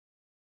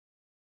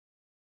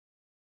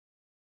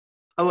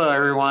Hello,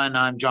 everyone.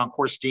 I'm John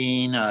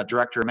Korstein,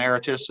 Director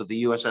Emeritus of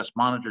the USS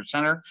Monitor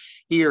Center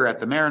here at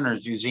the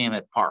Mariners Museum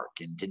at Park.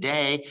 And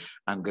today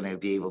I'm going to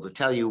be able to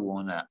tell you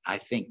I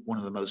think one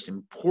of the most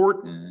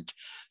important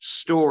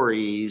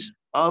stories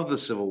of the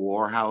Civil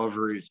War.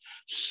 However, it's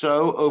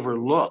so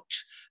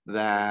overlooked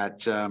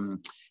that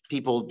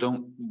people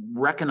don't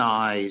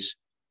recognize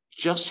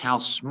just how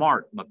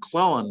smart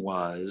McClellan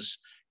was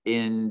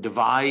in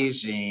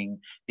devising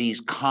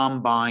these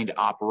combined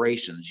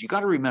operations. You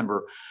got to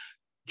remember,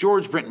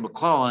 George Brinton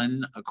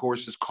McClellan, of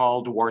course, is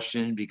called to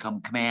Washington,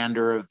 become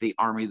commander of the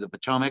Army of the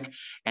Potomac,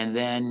 and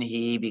then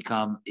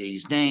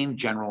he's named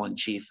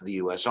General-in-Chief of the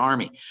U.S.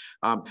 Army.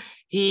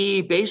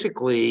 He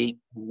basically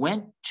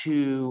went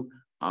to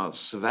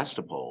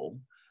Sevastopol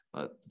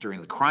during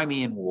the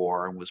Crimean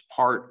War and was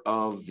part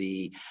of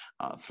the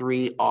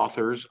three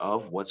authors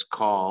of what's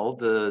called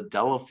the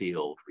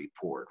Delafield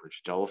Report,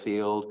 which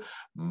Delafield,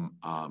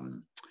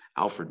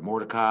 Alfred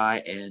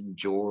Mordecai, and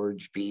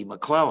George B.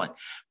 McClellan.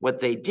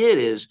 What they did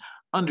is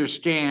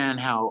understand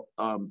how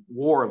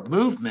war of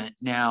movement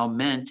now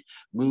meant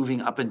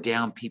moving up and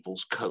down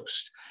people's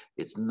coast.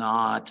 It's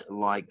not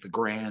like the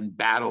grand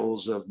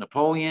battles of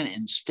Napoleon.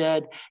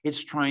 Instead,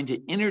 it's trying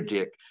to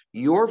interdict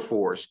your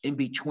force in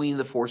between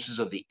the forces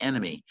of the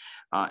enemy.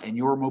 And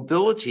your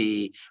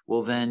mobility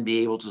will then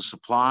be able to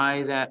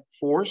supply that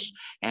force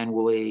and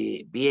will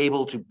be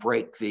able to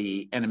break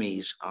the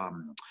enemy's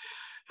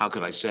how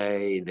could I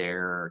say,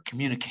 their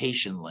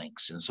communication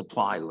links and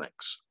supply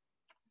links.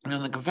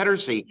 And the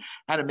Confederacy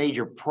had a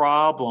major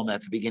problem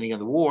at the beginning of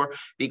the war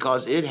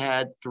because it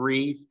had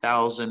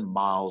 3,000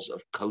 miles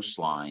of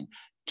coastline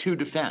to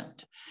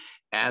defend.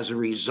 As a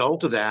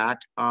result of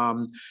that,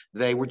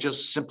 they were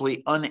just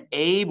simply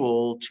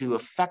unable to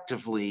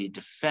effectively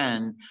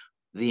defend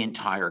the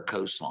entire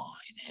coastline.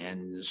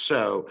 And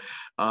so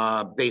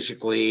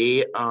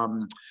basically,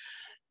 the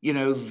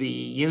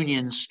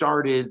Union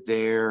started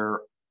their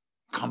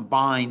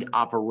combined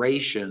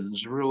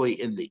operations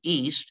really in the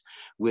east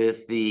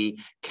with the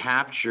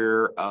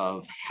capture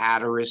of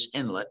Hatteras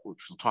Inlet, which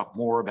we'll talk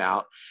more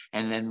about,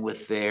 and then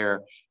with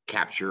their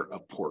capture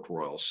of Port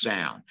Royal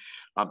Sound.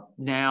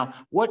 Now,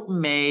 what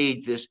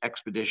made this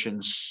expedition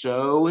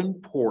so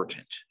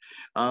important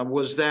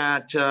was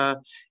that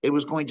it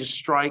was going to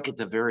strike at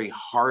the very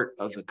heart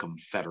of the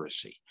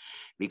Confederacy,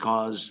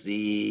 because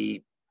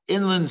the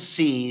inland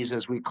seas,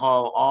 as we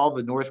call all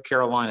the North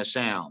Carolina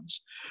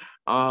sounds,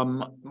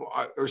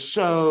 are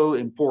so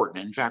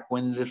important. In fact,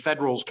 when the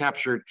Federals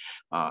captured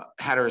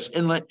Hatteras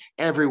Inlet,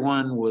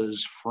 everyone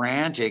was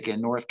frantic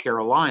in North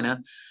Carolina.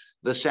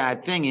 The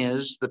sad thing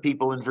is the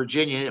people in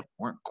Virginia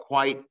weren't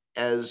quite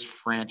as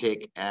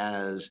frantic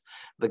as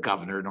the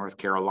governor of North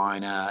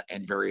Carolina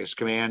and various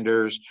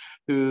commanders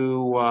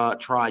who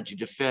tried to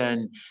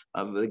defend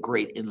the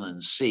great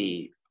inland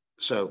sea.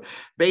 So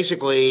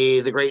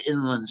basically, the Great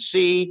Inland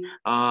Sea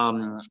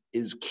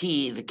is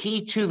key. The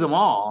key to them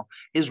all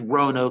is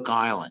Roanoke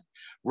Island.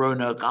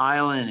 Roanoke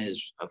Island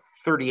is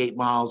 38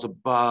 miles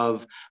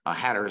above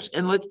Hatteras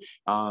Inlet.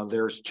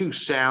 There's two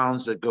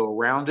sounds that go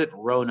around it,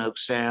 Roanoke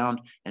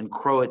Sound and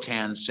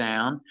Croatan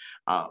Sound.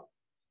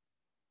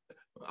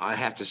 I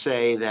have to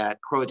say that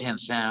Croatan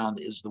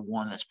Sound is the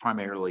one that's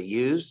primarily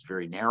used,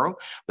 very narrow,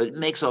 but it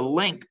makes a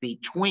link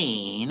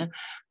between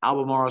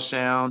Albemarle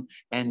Sound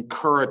and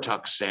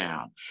Currituck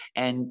Sound.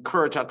 And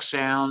Currituck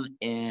Sound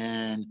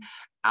and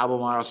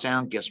Albemarle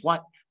Sound, guess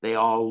what? They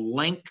all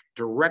link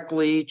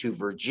directly to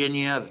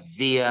Virginia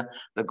via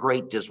the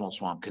Great Dismal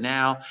Swamp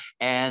Canal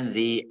and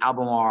the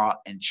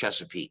Albemarle and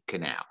Chesapeake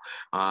Canal.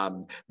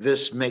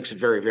 This makes it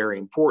very, very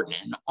important.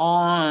 And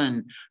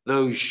on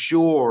those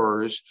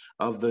shores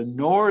of the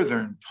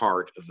northern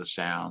part of the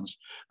Sounds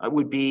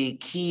would be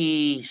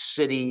key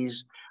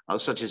cities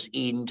such as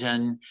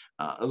Edenton,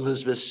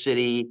 Elizabeth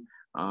City,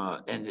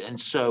 and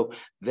so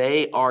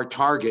they are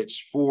targets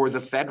for the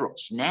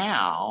Federals.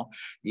 Now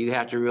you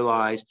have to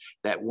realize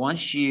that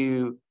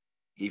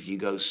if you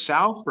go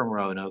south from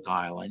Roanoke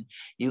Island,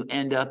 you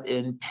end up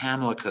in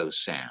Pamlico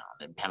Sound,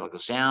 and Pamlico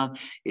Sound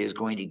is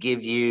going to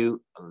give you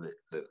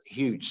the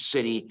huge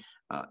city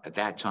at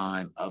that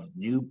time of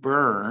New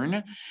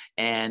Bern,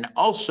 and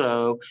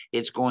also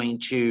it's going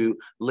to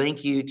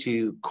link you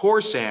to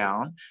Core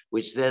Sound,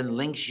 which then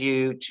links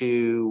you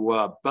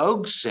to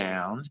Bogue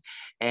Sound,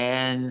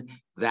 and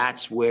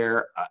that's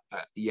where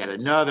yet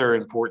another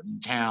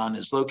important town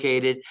is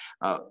located,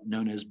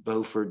 known as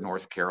Beaufort,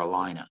 North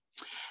Carolina.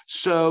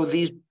 So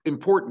these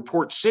important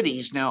port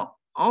cities. Now,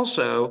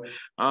 also,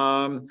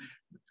 the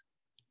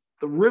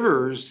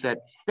rivers that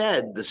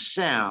fed the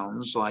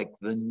Sounds, like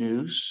the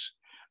Neuse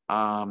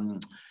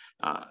and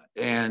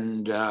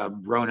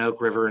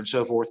Roanoke River and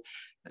so forth,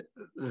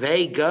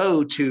 they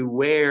go to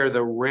where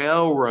the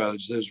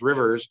railroads, those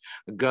rivers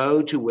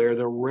go to where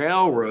the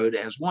railroad,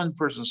 as one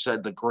person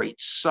said, the Great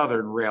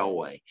Southern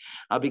Railway,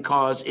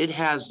 because it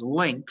has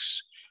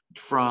links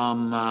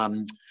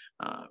from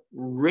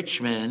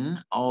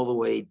Richmond all the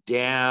way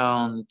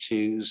down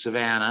to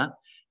Savannah.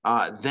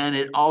 Then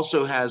it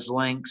also has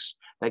links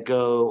that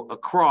go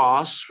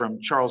across from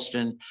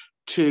Charleston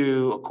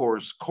to, of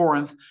course,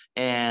 Corinth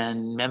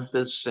and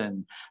Memphis.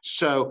 And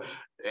so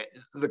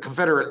the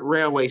Confederate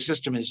railway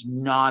system is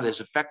not as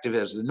effective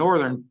as the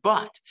Northern,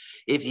 but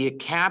if you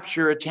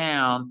capture a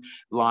town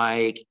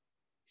like,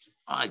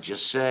 I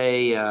just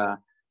say,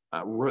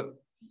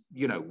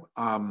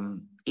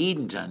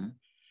 Edenton,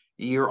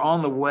 you're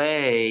on the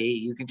way,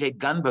 you can take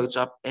gunboats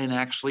up and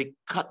actually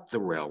cut the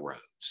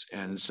railroads.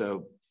 And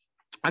so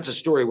that's a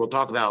story we'll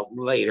talk about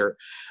later.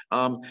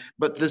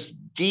 But this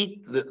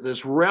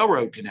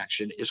railroad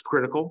connection is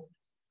critical.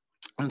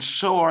 And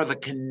so are the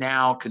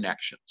canal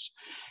connections,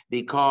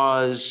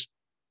 because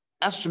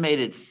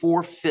estimated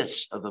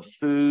 4/5 of the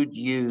food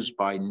used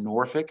by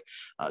Norfolk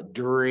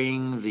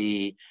during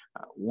the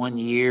 1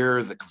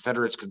 year the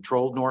Confederates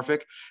controlled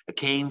Norfolk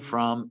came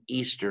from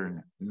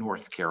eastern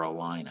North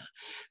Carolina.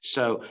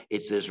 So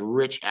it's this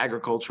rich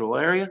agricultural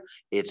area.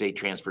 It's a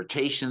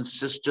transportation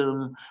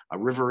system, a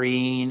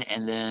riverine,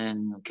 and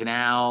then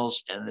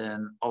canals, and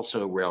then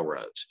also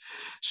railroads.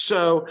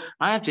 So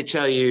I have to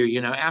tell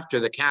you, after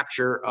the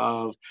capture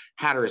of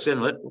Hatteras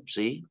Inlet,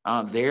 oopsie,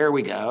 there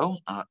we go.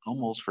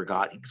 Almost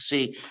forgot. You can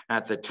see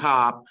at the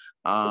top,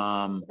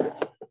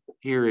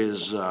 here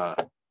is,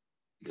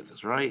 get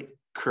this right,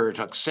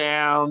 Currituck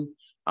Sound,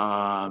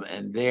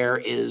 and there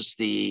is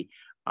the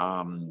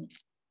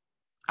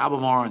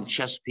Albemarle and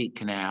Chesapeake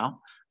Canal.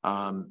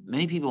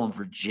 Many people in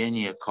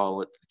Virginia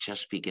call it the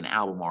Chesapeake and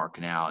Albemarle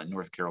Canal. In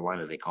North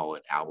Carolina, they call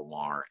it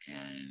Albemarle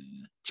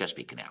and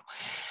Chesapeake Canal.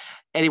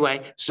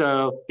 Anyway,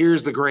 so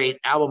here's the great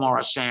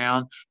Albemarle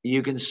Sound.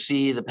 You can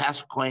see the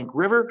Pasquotank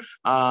River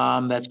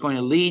that's going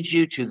to lead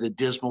you to the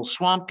Dismal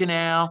Swamp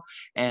Canal,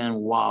 and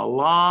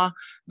voila,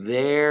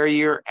 there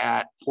you're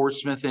at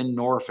Portsmouth in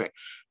Norfolk.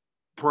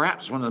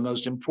 Perhaps one of the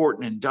most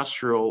important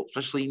industrial,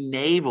 especially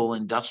naval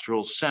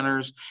industrial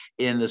centers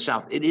in the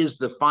South. It is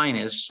the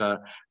finest,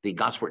 the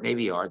Gosport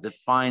Navy Yard, the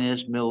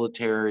finest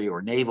military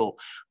or naval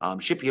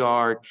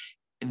shipyard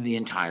in the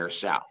entire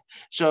South.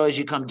 So as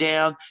you come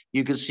down,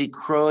 you can see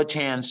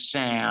Croatan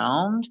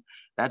Sound.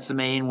 That's the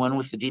main one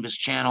with the deepest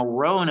channel.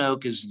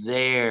 Roanoke is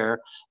there,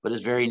 but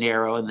it's very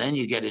narrow. And then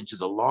you get into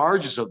the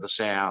largest of the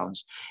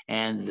sounds.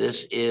 And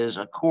this is,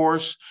 of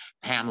course,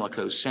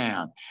 Pamlico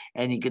Sound.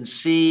 And you can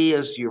see,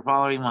 as you're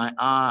following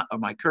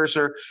my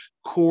cursor,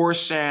 Core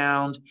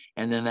Sound,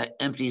 and then that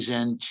empties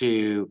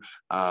into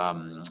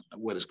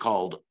what is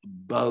called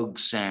Bogue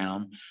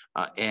Sound.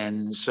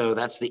 And so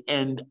that's the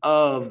end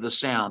of the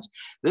sounds.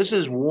 This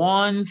is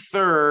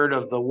 1/3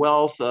 of the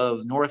wealth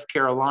of North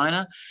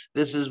Carolina.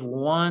 This is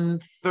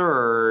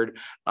 1/3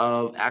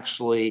 of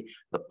actually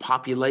the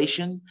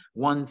population,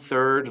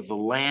 1/3 of the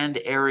land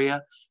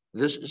area.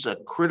 This is a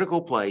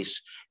critical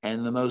place,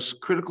 and the most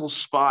critical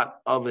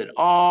spot of it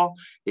all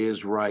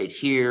is right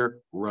here,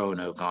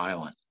 Roanoke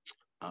Island.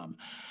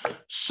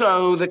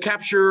 So the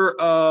capture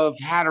of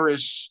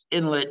Hatteras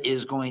Inlet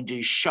is going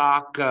to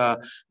shock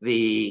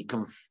the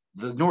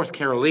North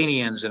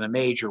Carolinians in a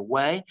major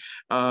way.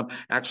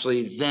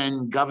 Actually,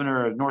 then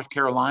Governor of North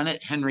Carolina,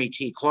 Henry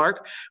T.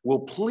 Clark, will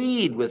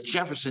plead with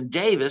Jefferson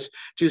Davis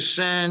to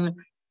send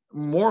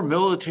more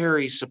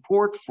military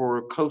support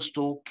for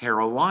coastal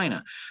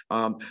Carolina.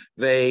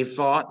 They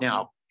thought,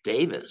 now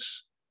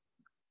Davis,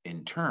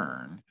 in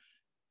turn,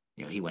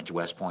 he went to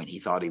West Point. He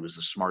thought he was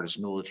the smartest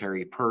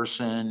military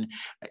person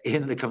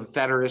in the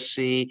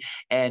Confederacy.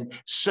 And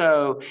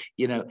so,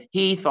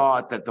 he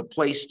thought that the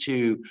place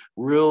to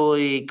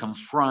really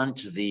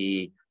confront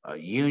the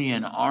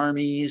Union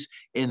armies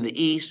in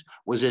the East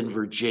was in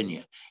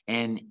Virginia.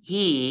 And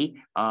he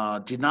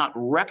did not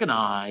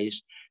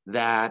recognize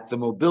that the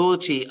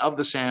mobility of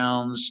the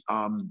sounds,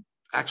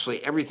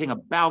 actually everything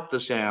about the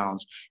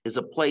sounds, is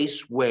a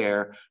place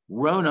where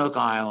Roanoke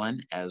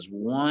Island, as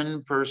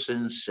one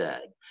person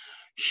said,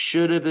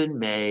 should have been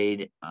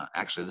made,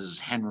 actually this is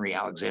Henry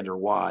Alexander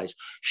Wise,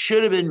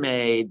 should have been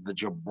made the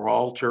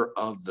Gibraltar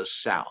of the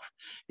South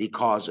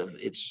because of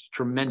its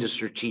tremendous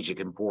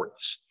strategic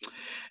importance.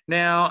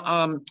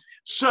 Now,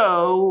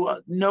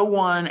 so no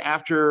one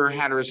after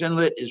Hatteras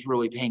Inlet is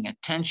really paying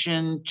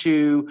attention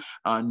to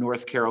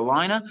North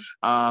Carolina.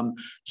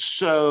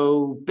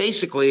 So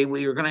basically,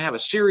 we are going to have a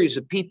series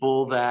of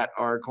people that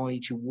are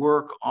going to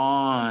work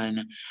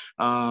on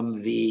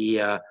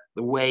the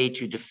way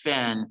to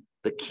defend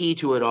the key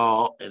to it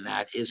all, and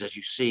that is, as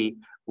you see,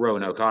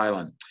 Roanoke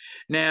Island.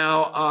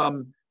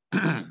 Now,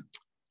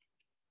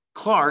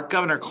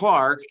 Governor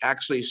Clark,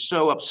 actually is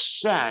so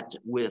upset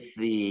with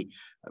the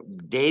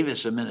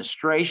Davis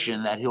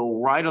administration that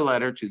he'll write a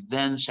letter to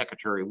then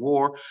Secretary of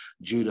War,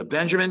 Judah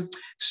Benjamin,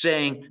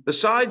 saying,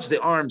 besides the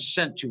arms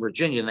sent to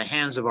Virginia in the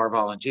hands of our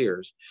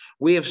volunteers,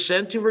 we have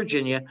sent to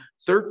Virginia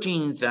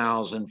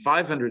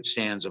 13,500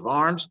 stands of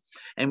arms,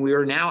 and we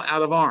are now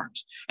out of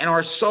arms, and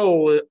our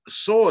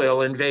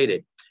soil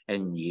invaded.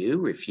 And you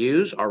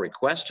refuse our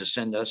request to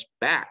send us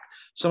back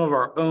some of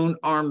our own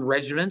armed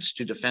regiments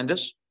to defend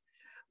us.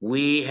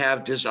 We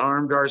have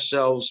disarmed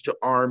ourselves to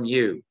arm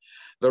you.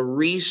 The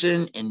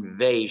recent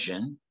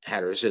invasion,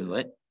 Hatteras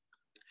Inlet,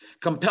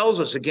 compels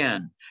us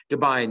again to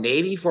buy a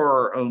navy for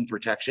our own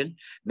protection,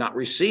 not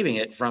receiving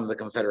it from the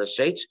Confederate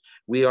States.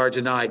 We are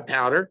denied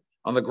powder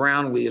on the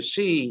ground we have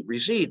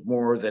received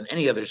more than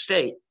any other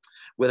state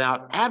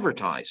without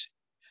advertising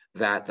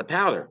that the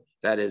powder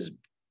that has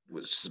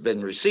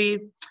been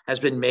received has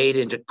been made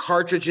into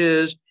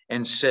cartridges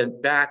and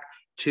sent back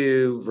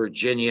to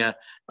Virginia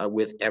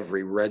with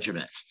every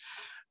regiment.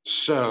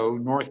 So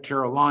North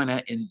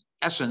Carolina, in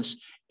essence,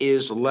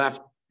 is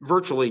left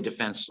virtually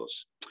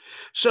defenseless.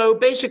 So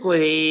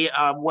basically,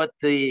 what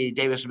the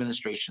Davis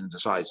administration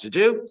decides to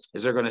do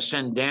is they're going to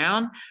send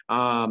down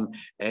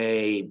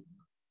a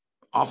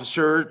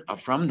officer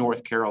from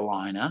North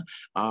Carolina,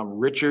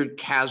 Richard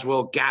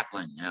Caswell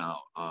Gatlin.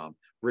 Now,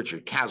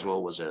 Richard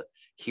Caswell was a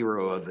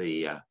hero of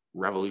the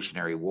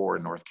Revolutionary War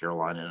in North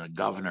Carolina and a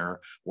governor,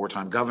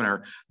 wartime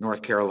governor,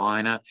 North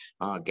Carolina.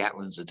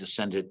 Gatlin's a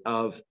descendant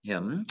of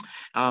him.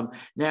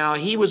 Now,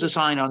 he was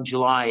assigned on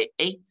July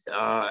 8th,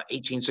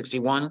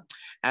 1861,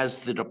 as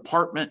the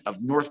Department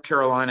of North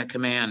Carolina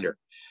commander.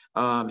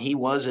 He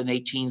was an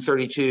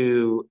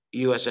 1832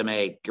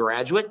 USMA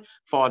graduate,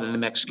 fought in the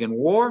Mexican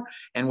War,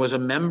 and was a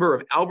member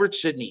of Albert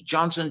Sidney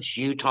Johnson's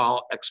Utah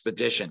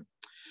expedition.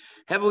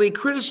 Heavily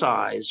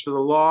criticized for the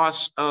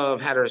loss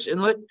of Hatteras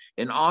Inlet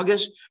in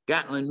August,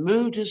 Gatlin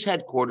moved his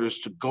headquarters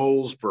to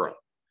Goldsborough,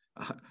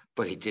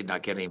 but he did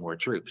not get any more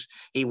troops.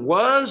 He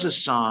was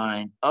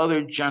assigned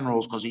other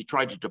generals because he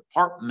tried to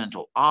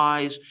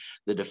departmentalize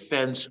the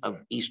defense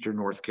of eastern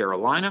North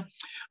Carolina.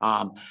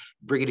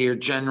 Brigadier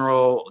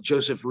General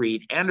Joseph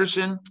Reed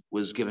Anderson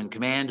was given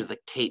command of the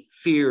Cape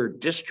Fear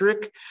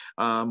District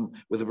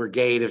with a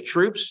brigade of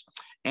troops.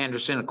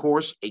 Anderson, of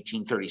course,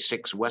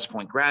 1836 West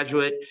Point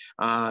graduate.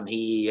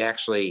 He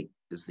actually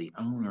is the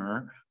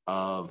owner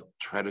of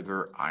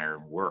Tredegar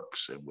Iron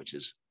Works, which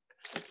is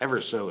ever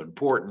so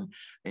important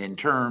in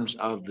terms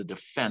of the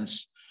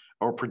defense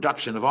or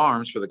production of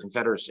arms for the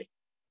Confederacy.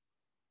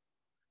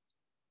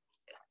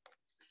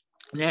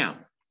 Now,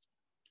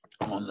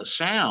 on the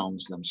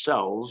Sounds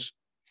themselves,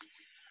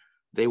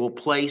 they will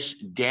place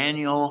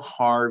Daniel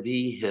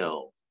Harvey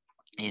Hill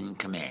in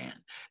command.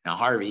 Now,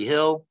 Harvey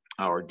Hill,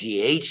 or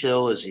D.H.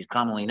 Hill, as he's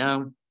commonly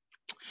known,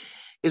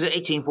 is an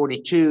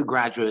 1842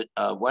 graduate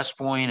of West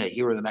Point, a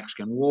hero of the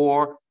Mexican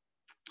War.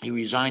 He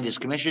resigned his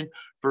commission,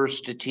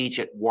 first to teach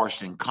at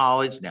Washington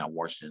College, now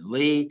Washington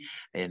Lee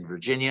in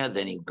Virginia.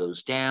 Then he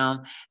goes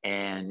down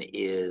and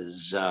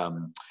is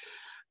going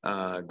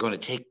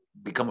to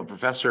become a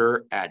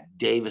professor at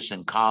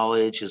Davidson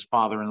College. His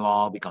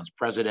father-in-law becomes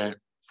president.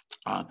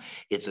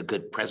 It's a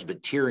good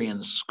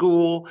Presbyterian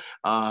school.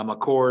 Of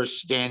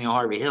course, Daniel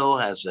Harvey Hill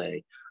has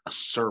a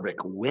acerbic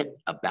wit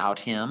about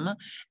him.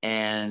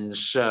 And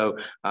so,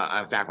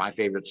 in fact, my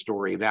favorite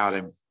story about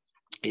him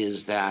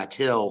is that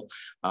Hill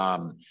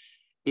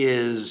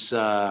is,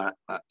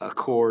 of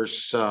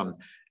course,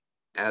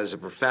 as a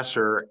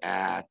professor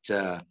at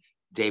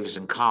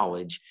Davidson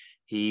College,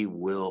 he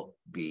will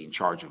be in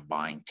charge of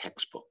buying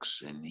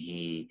textbooks, and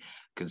he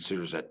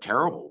considers that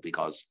terrible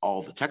because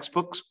all the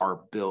textbooks are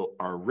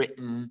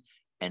written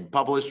and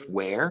published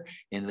where?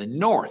 In the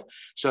North.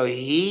 So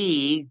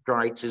he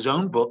writes his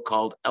own book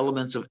called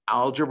Elements of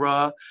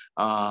Algebra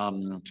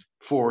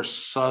for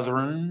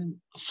Southrons,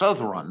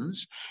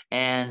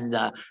 and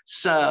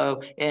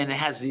and it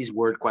has these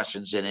word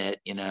questions in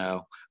it. You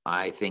know,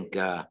 I think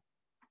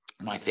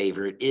my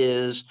favorite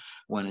is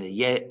when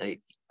a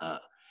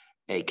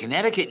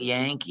Connecticut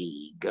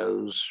Yankee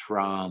goes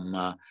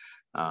from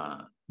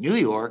New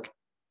York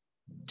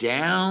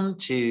down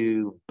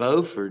to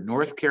Beaufort,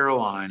 North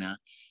Carolina,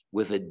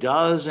 with a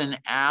dozen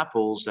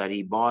apples that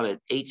he bought at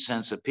 8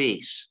 cents a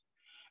piece.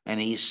 And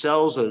he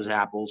sells those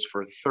apples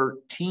for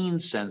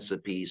 13 cents a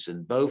piece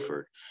in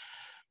Beaufort.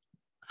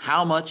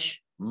 How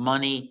much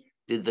money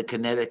did the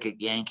Connecticut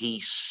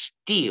Yankee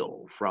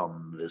steal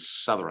from the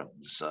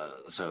Southrons?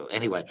 So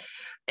anyway,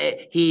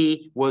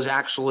 he was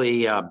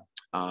actually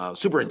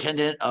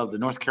superintendent of the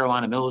North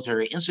Carolina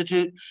Military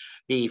Institute.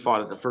 He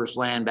fought at the first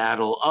land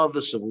battle of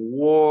the Civil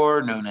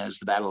War, known as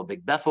the Battle of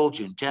Big Bethel,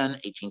 June 10,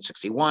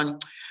 1861.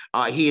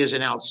 He is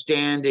an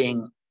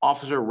outstanding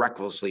officer,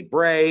 recklessly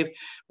brave,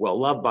 well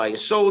loved by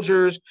his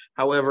soldiers.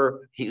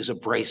 However, he was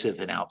abrasive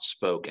and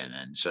outspoken.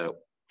 And so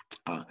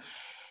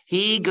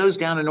he goes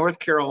down to North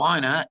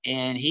Carolina,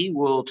 and he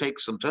will take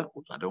some time.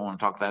 I don't want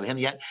to talk about him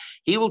yet.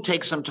 He will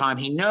take some time.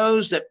 He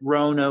knows that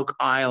Roanoke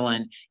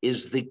Island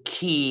is the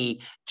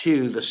key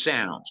to the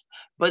Sounds,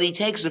 but he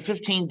takes a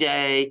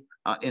 15-day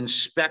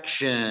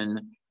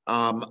inspection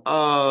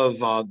of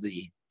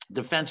the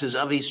defenses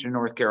of eastern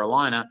North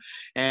Carolina,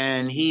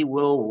 and he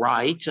will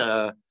write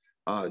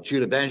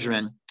Judah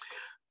Benjamin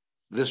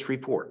this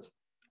report.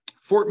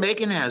 Fort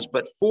Macon has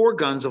but 4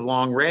 guns of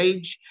long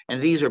range, and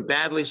these are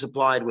badly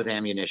supplied with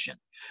ammunition.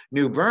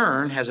 New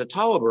Bern has a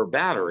tolerable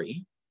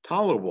battery,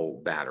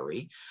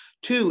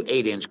 2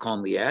 8-inch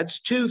Columbiads,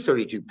 2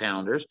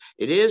 32-pounders.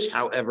 It is,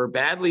 however,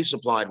 badly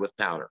supplied with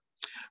powder.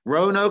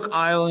 Roanoke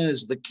Island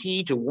is the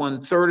key to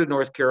 1/3 of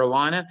North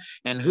Carolina,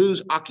 and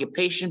whose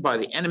occupation by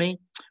the enemy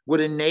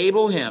would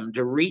enable him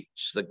to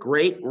reach the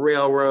great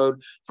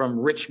railroad from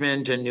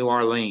Richmond to New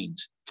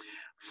Orleans.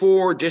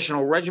 4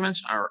 additional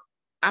regiments are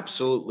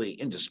absolutely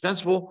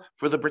indispensable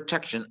for the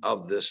protection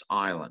of this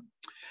island.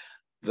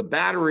 The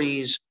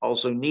batteries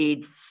also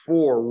need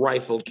 4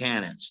 rifled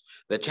cannons.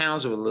 The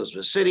towns of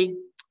Elizabeth City,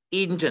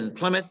 Edenton,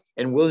 Plymouth,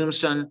 and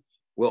Williamston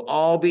will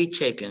all be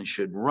taken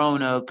should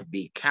Roanoke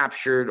be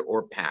captured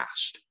or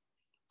passed.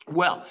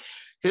 Well,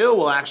 Hill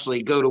will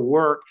actually go to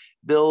work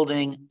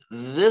building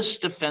this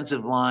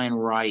defensive line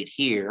right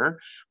here.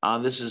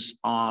 There's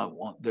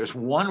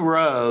one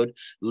road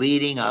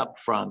leading up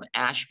from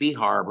Ashby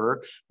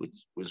Harbor, which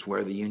was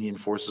where the Union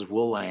forces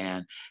will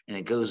land, and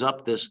it goes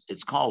up this,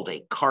 it's called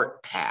a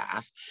cart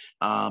path.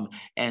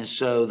 And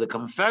so the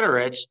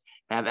Confederates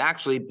have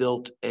actually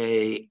built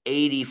a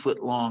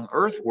 80-foot long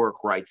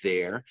earthwork right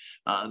there.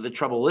 The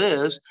trouble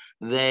is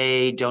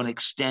they don't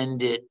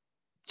extend it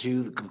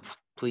to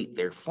complete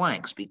their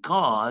flanks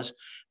because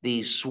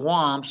these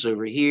swamps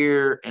over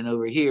here and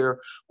over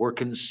here were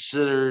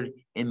considered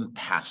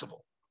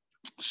impassable.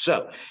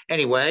 So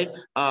anyway,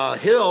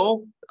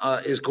 Hill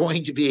is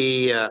going to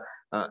be,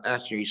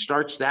 after he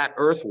starts that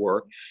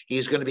earthwork,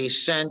 he's going to be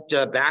sent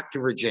back to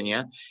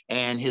Virginia,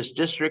 and his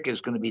district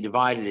is going to be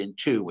divided in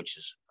 2, which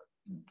is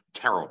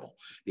terrible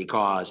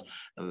because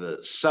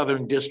the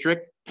southern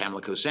district,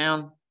 Pamlico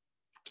Sound,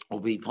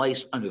 will be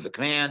placed under the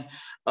command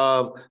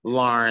of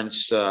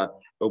Lawrence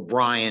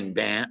O'Brien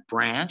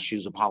Branch,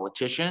 who's a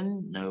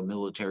politician, no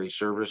military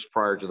service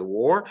prior to the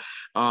war.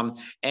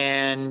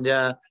 Then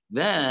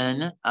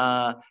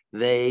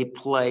they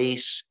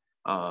place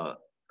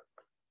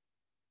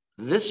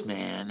this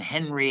man,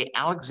 Henry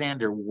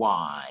Alexander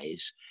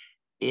Wise,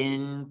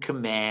 in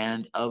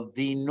command of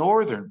the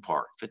northern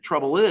part. The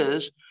trouble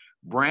is,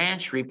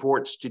 Branch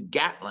reports to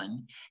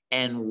Gatlin,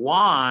 and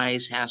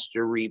Wise has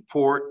to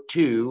report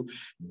to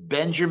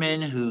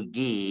Benjamin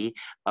Huger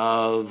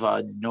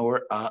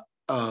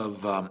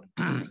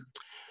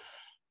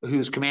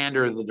who's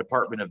commander of the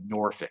Department of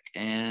Norfolk.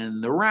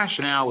 And the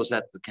rationale was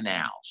at the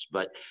canals,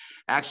 but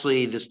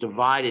actually this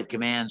divided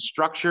command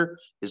structure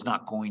is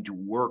not going to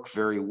work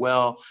very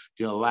well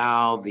to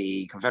allow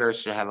the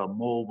Confederates to have a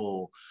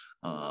mobile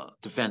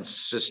defense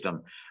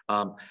system.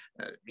 I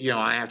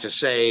have to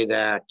say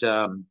that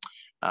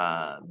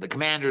the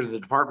commander of the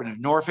Department of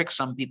Norfolk,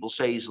 some people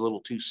say he's a little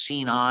too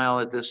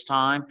senile at this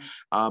time,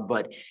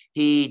 but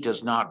he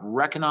does not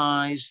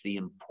recognize the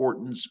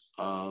importance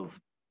of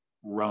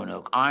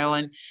Roanoke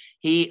Island.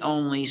 He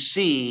only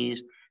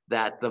sees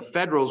that the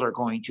Federals are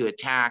going to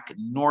attack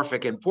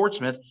Norfolk and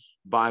Portsmouth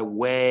by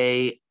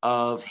way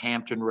of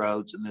Hampton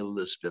Roads and the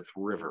Elizabeth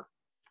River.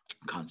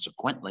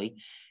 Consequently,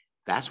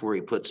 that's where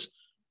he puts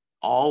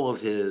all of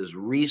his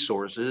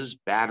resources,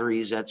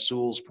 batteries at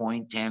Sewell's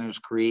Point, Tanner's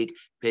Creek,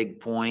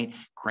 Pig Point,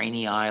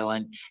 Craney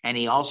Island, and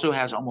he also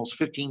has almost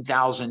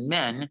 15,000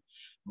 men.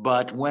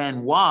 But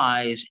when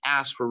Wise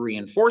asks for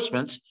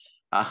reinforcements,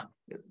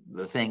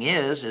 the thing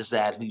is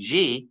that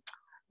Huger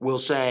will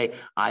say,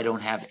 I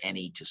don't have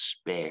any to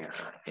spare.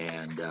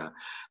 And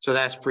so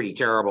that's pretty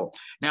terrible.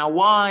 Now,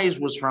 Wise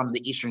was from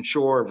the Eastern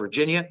Shore of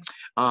Virginia.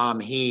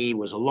 He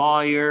was a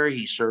lawyer.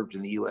 He served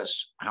in the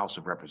U.S. House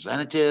of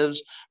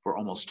Representatives for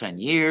almost 10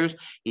 years.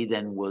 He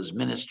then was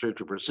minister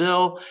to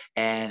Brazil.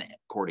 And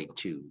according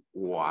to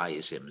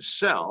Wise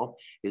himself,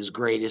 his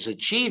greatest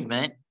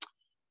achievement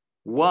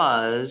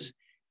was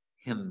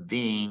him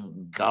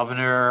being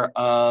governor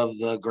of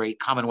the great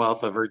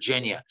Commonwealth of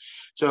Virginia.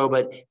 So,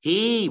 but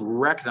he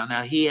recognized,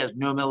 now he has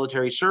no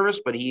military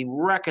service, but he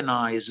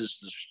recognizes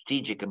the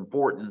strategic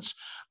importance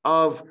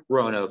of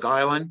Roanoke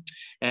Island.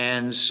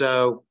 And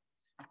so,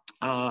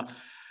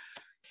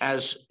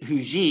 as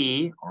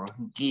Huger, or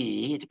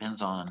Huger, it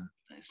depends on,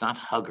 it's not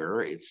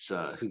Hugger, it's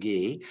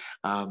Huger,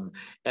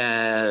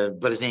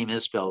 but his name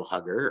is spelled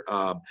Hugger.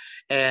 I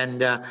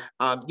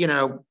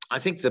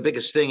think the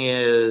biggest thing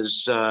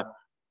is,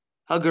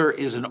 Hugger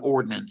is an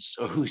ordnance,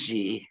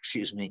 Huger,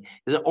 excuse me,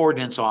 is an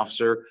ordnance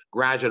officer,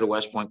 graduate of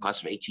West Point,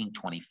 class of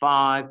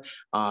 1825.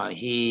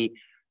 He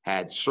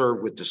had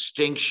served with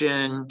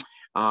distinction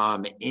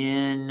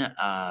in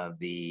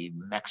the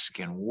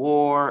Mexican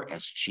War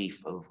as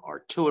chief of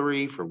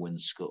artillery for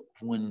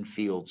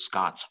Winfield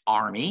Scott's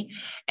army.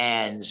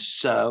 And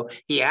so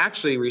he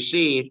actually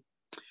received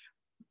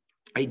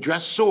a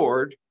dress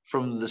sword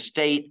from the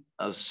state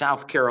of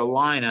South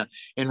Carolina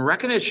in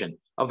recognition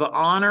of the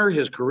honor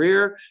his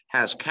career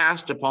has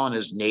cast upon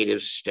his native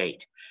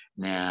state.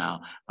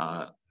 Now,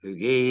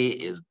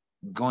 Huger is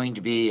going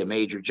to be a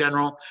major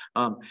general.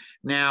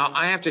 Now,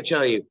 I have to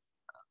tell you,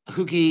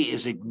 Huger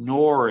is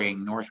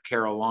ignoring North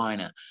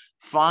Carolina.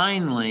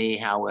 Finally,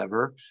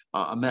 however,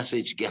 a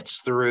message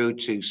gets through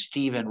to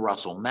Stephen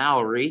Russell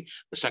Mallory,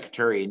 the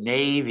Secretary of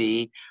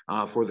Navy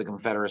for the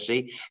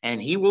Confederacy, and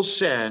he will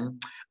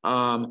send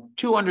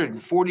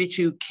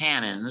 242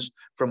 cannons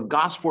from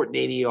Gosport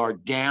Navy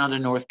Yard down to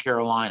North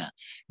Carolina.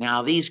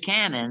 Now, these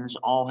cannons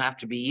all have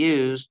to be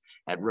used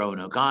at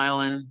Roanoke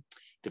Island,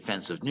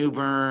 defense of New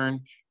Bern,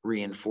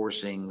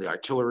 reinforcing the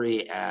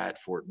artillery at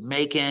Fort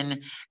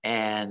Macon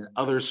and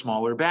other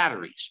smaller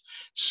batteries.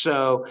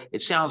 So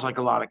it sounds like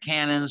a lot of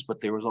cannons, but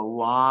there was a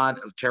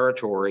lot of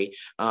territory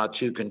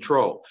to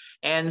control.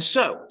 And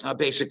so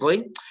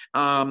basically,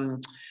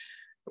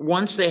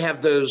 once they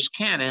have those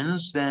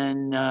cannons,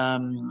 then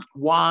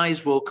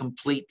Wise will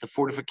complete the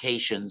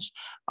fortifications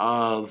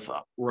of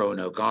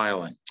Roanoke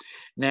Island.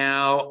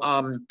 Now,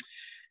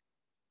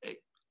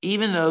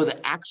 even though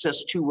the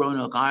access to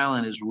Roanoke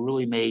Island is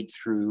really made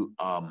through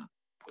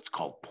what's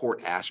called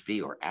Port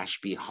Ashby or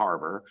Ashby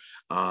Harbor,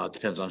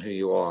 depends on who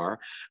you are.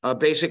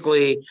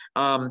 Basically,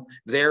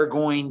 they're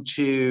going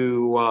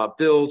to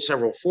build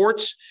several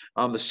forts.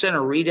 The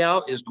center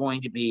redoubt is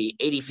going to be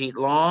 80 feet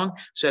long,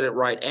 set at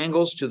right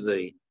angles to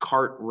the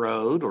cart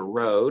road or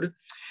road.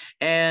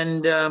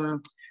 And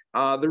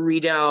the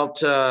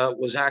redoubt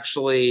was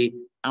actually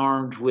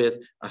armed with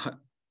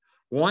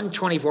one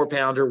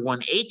 24-pounder,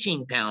 one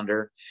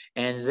 18-pounder,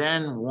 and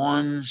then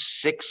one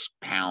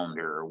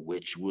 6-pounder,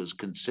 which was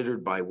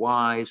considered by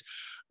Wise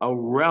a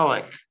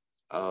relic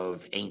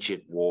of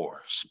ancient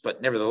wars.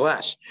 But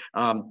nevertheless,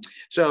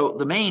 so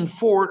the main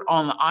fort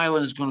on the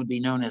island is going to be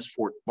known as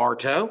Fort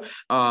Bartow.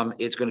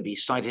 It's going to be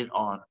sited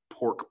on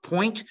Pork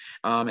Point,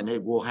 and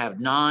it will have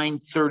 9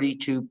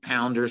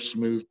 32-pounder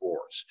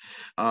smoothbores.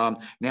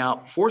 Now,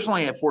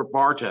 fortunately, at Fort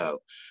Bartow,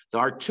 the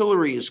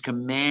artillery is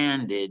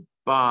commanded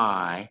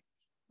by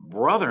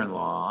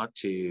brother-in-law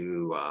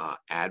to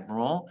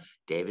Admiral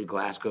David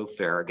Glasgow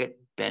Farragut,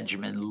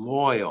 Benjamin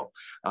Loyal,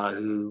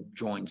 who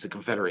joins the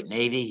Confederate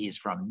Navy. He's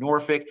from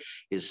Norfolk.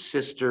 His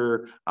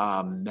sister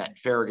met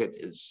Farragut.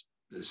 His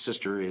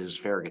sister is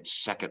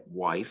Farragut's second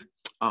wife.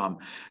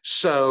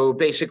 So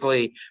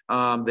basically,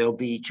 there'll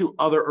be 2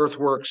 other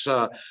earthworks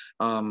are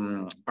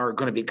going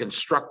to be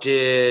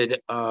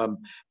constructed,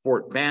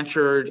 Fort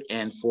Blanchard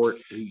and Fort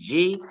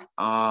Huger.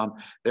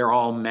 They're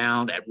all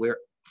mounted at where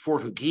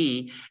Fort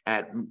Huger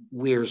at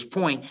Weir's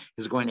Point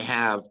is going to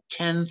have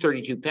 10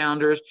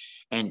 32-pounders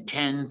and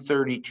 10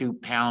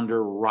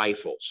 32-pounder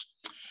rifles.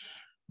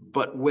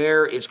 But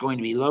where it's going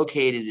to be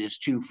located is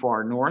too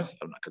far north.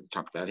 I'm not going to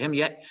talk about him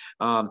yet.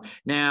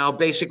 Now,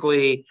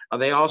 basically,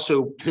 they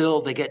also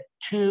they get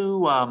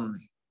 2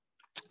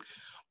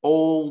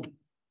 old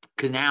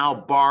canal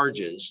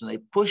barges, and they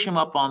push them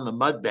up on the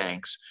mud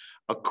banks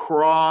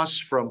across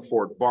from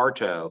Fort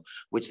Bartow,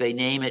 which they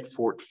name it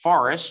Fort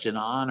Forest in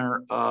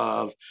honor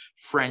of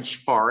French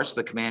Forrest,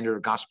 the commander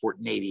of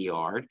Gosport Navy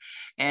Yard.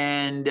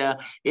 And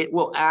it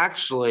will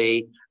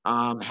actually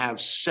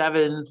have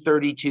 7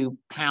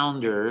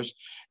 32-pounders,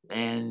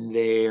 and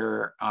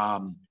they're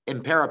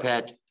in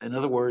parapet. In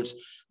other words,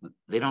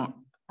 they are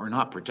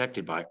not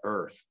protected by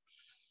earth.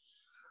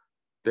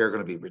 They're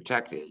going to be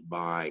protected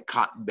by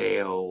cotton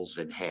bales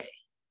and hay.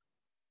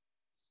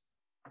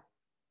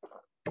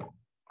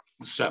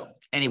 So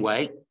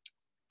anyway,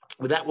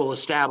 that will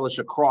establish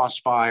a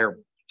crossfire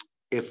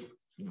if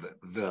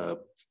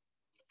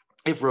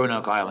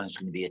Roanoke Island is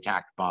going to be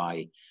attacked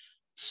by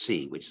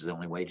sea, which is the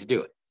only way to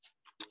do it.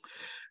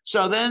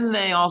 So then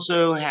they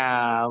also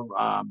have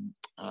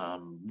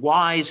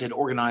Wise had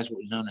organized what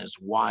was known as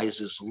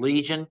Wise's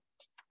Legion.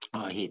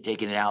 He had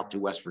taken it out to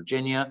West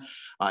Virginia.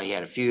 He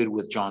had a feud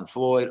with John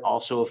Floyd,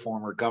 also a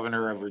former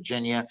governor of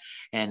Virginia.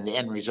 And the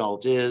end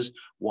result is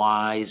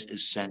Wise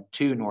is sent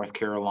to North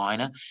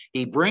Carolina.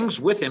 He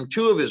brings with him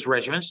 2 of his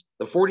regiments,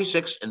 the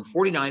 46th and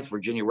 49th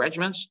Virginia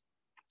regiments,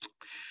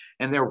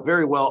 and they're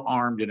very well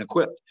armed and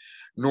equipped.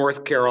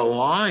 North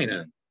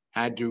Carolina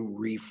had to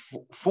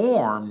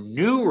reform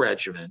new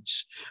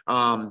regiments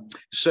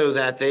so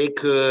that they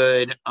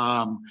could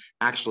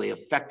actually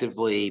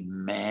effectively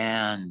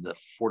man the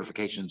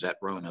fortifications at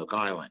Roanoke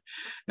Island.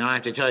 Now, I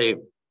have to tell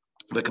you,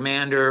 the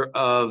commander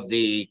of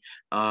the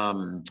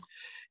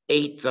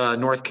 8th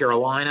North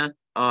Carolina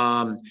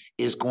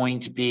is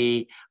going to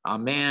be a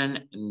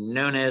man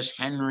known as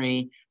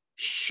Henry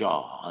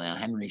Shaw. Now,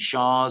 Henry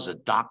Shaw is a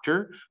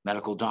doctor,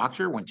 medical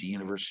doctor, went to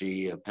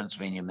University of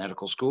Pennsylvania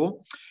Medical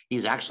School.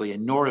 He's actually a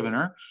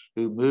northerner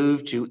who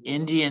moved to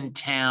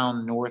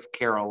Indiantown, North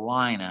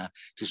Carolina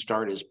to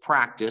start his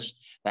practice.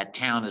 That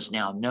town is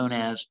now known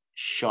as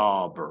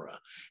Shawborough.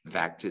 In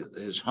fact,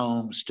 his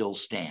home still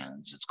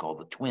stands. It's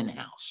called the Twin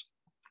House.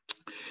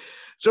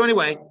 So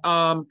anyway,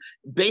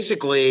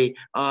 basically,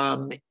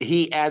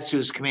 he adds to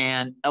his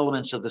command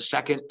elements of the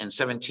 2nd and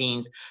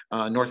 17th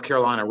North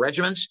Carolina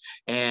regiments.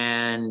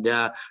 And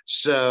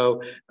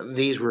so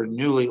these were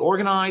newly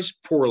organized,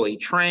 poorly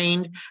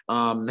trained.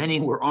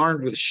 Many were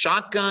armed with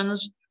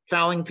shotguns,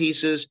 fowling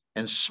pieces,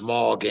 and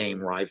small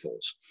game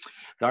rifles.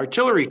 The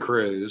artillery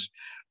crews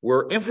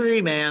were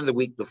infantrymen the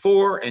week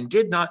before and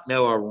did not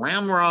know a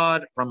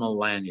ramrod from a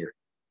lanyard.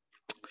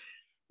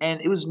 And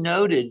it was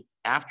noted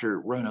after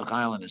Roanoke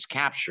Island is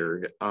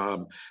captured,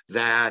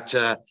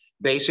 that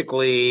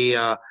basically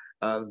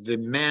the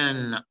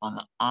men on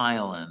the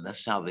island,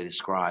 that's how they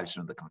describe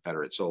some of the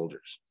Confederate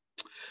soldiers.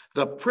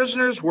 The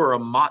prisoners were a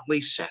motley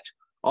set,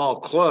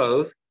 all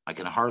clothed I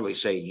can hardly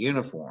say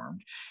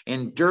uniformed,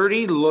 in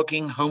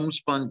dirty-looking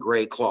homespun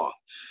gray cloth.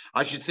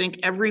 I should think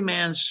every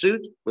man's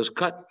suit was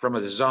cut from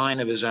a design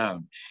of his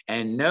own,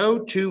 and no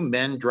two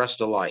men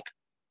dressed alike.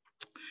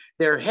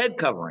 Their head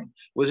covering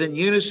was in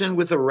unison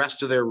with the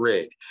rest of their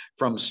rig,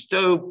 from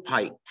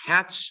stovepipe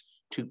hats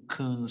to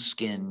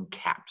coonskin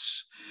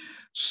caps.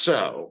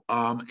 So,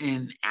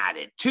 and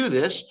added to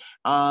this,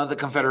 the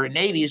Confederate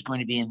Navy is going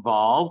to be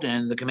involved,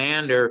 and the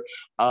commander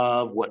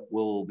of what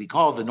will be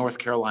called the North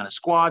Carolina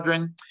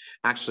Squadron,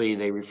 actually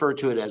they refer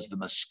to it as the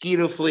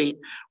Mosquito Fleet,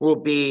 will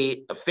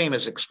be a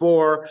famous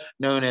explorer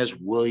known as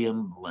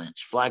William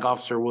Lynch. Flag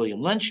Officer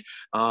William Lynch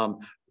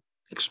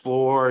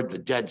explored the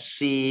Dead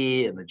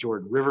Sea and the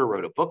Jordan River,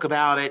 wrote a book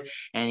about it,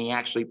 and he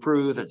actually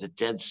proved that the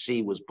Dead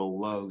Sea was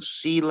below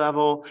sea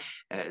level.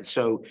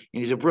 So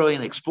he's a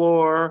brilliant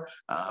explorer,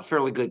 a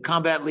fairly good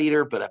combat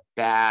leader, but a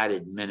bad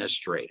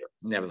administrator.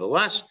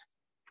 Nevertheless,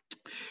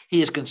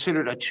 he is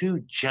considered a true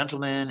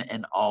gentleman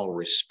in all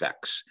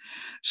respects.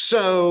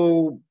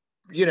 So,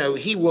 you know,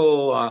 he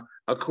will,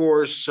 of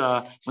course,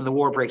 when the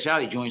war breaks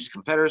out, he joins the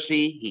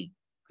Confederacy. He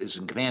is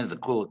in command of the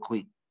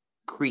Quilla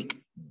Creek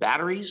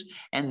batteries,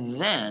 and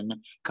then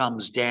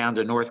comes down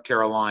to North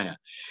Carolina.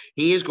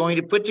 He is going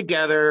to put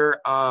together,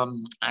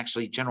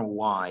 actually, General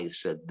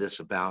Wise said this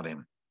about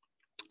him.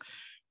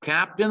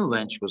 Captain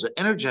Lynch was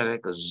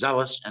energetic,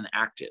 zealous, and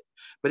active,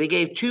 but he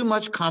gave too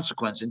much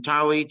consequence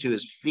entirely to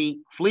his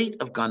fleet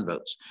of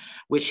gunboats,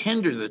 which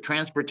hindered the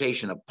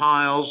transportation of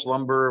piles,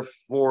 lumber,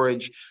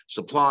 forage,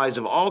 supplies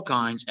of all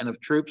kinds, and of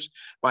troops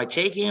by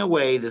taking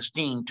away the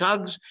steam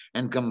tugs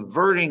and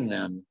converting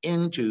them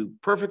into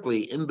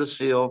perfectly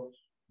imbecile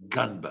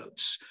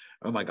gunboats.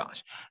 Oh my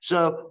gosh.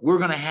 So we're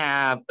going to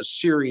have a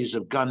series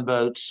of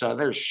gunboats.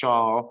 There's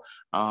Shaw.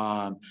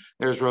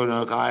 There's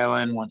Roanoke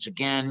Island once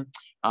again.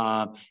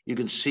 You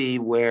can see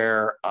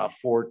where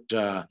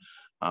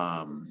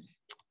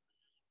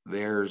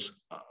there's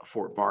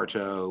Fort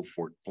Bartow,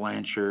 Fort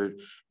Blanchard,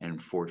 and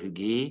Fort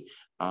Hugy.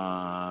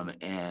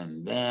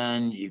 And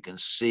then you can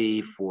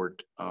see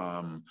Fort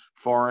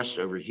Forest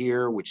over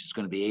here, which is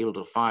going to be able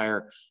to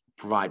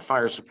provide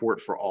fire support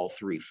for all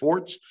three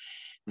forts.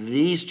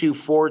 These two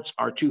forts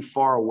are too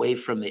far away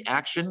from the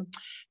action.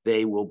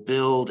 They will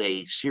build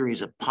a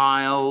series of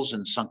piles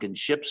and sunken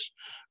ships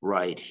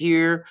right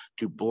here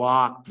to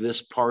block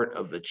this part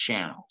of the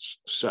channels.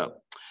 So,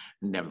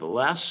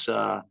 nevertheless,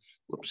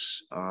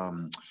 whoops.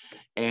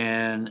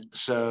 And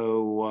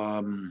so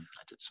I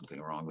did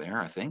something wrong there,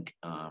 I think.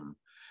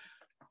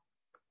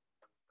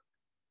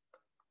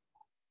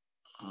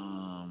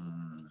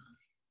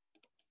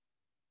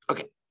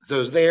 Okay.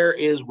 So there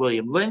is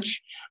William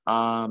Lynch,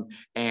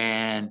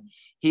 and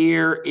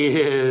here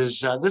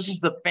is, this is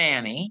the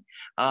Fanny,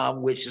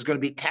 which is going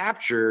to be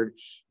captured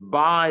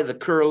by the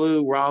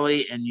Curlew,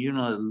 Raleigh, and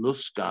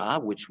Unalusca,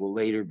 which will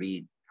later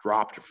be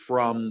dropped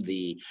from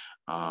the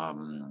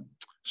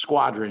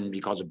squadron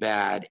because of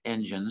bad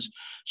engines.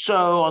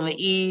 So on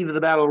the eve of the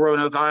Battle of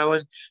Roanoke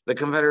Island, the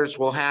Confederates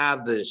will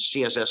have the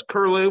CSS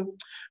Curlew,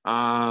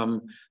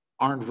 armed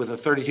with a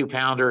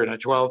 32-pounder and a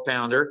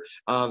 12-pounder,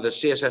 the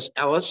CSS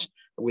Ellis,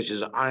 which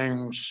is an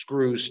iron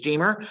screw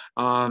steamer.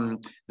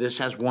 This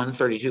has one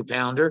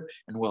 32-pounder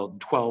and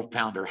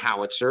 12-pounder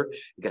howitzer.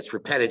 It gets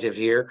repetitive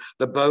here.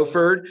 The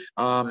Beaufort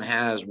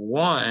has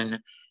one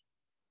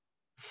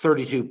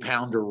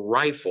 32-pounder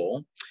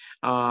rifle.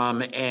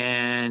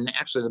 And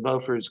actually the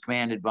Beaufort is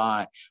commanded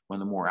by one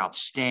of the more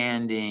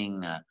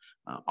outstanding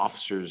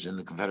officers in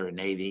the Confederate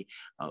Navy,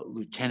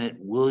 Lieutenant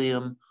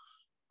William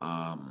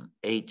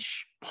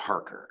H.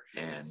 Parker.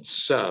 And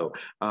so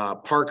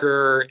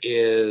Parker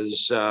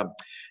is,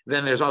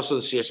 then there's also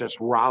the CSS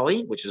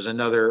Raleigh, which is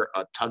another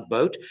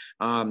tugboat.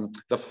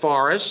 The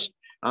Forest,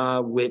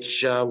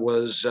 which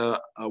was a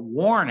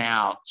worn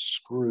out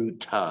screw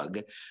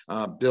tug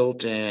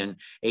built in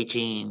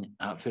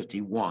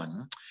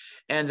 1851.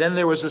 And then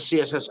there was the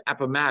CSS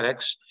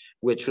Appomattox,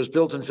 which was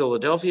built in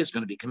Philadelphia. It's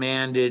going to be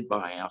commanded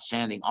by an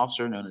outstanding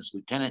officer known as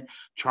Lieutenant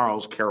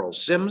Charles Carroll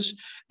Sims.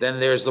 Then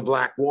there's the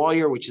Black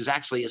Warrior, which is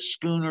actually a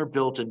schooner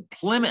built in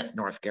Plymouth,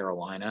 North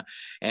Carolina,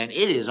 and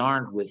it is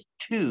armed with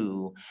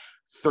two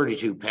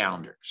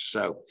 32-pounders.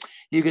 So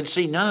you can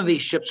see none of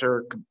these ships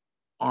are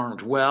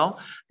armed well.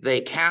 They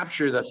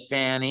capture the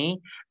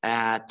Fanny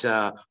at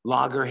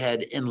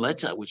Loggerhead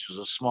Inlet, which was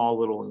a small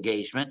little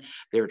engagement.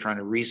 They were trying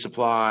to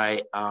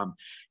resupply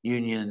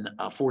Union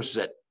forces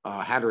at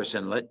Hatteras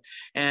Inlet.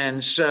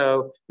 And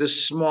so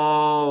this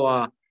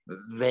small,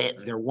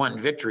 their one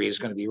victory is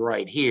going to be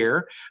right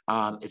here.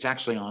 It's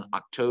actually on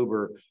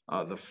October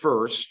the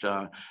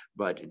 1st,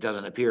 but it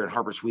doesn't appear in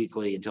Harper's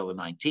Weekly until the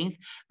 19th.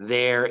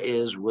 There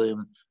is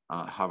William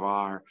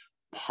Havar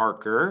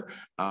Parker,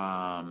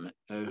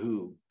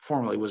 who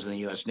formerly was in the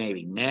U.S.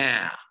 Navy.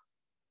 Now,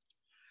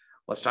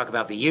 let's talk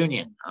about the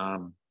Union.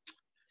 Oh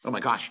my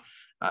gosh,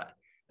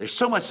 there's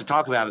so much to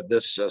talk about in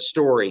this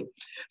story.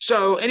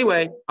 So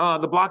anyway,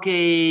 the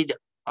Blockade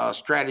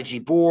Strategy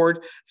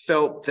Board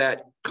felt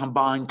that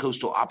combined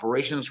coastal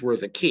operations were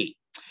the key.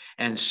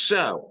 And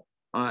so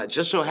it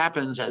just so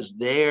happens as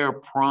they're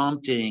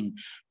prompting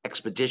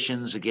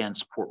expeditions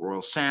against Port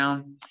Royal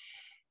Sound.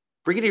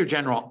 Brigadier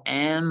General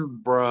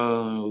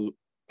Ambrose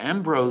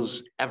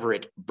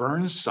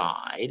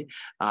Burnside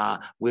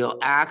will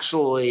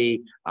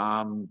actually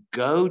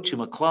go to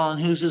McClellan,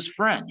 who's his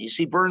friend. You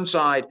see,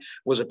 Burnside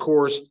was, of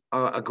course,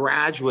 a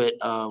graduate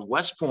of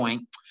West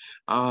Point,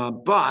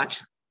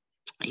 but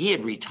he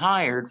had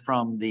retired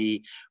from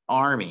the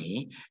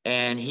Army,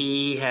 and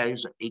he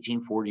has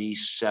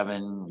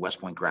 1847 West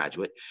Point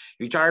graduate.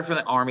 He retired from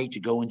the Army to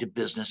go into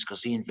business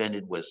because he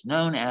invented what's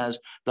known as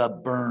the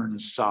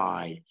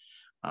Burnside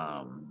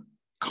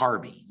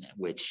carbine,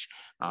 which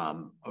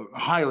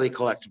highly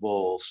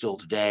collectible still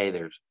today.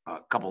 There's a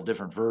couple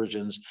different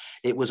versions.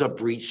 It was a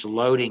breech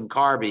loading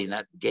carbine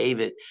that gave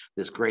it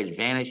this great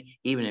advantage.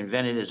 He even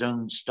invented his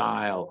own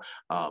style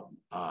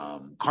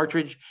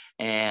cartridge.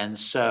 And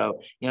so,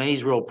 you know,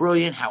 he's real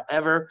brilliant.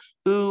 However,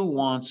 who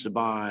wants to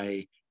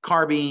buy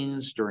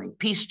carbines during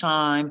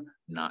peacetime?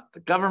 Not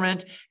the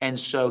government. And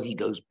so he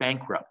goes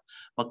bankrupt.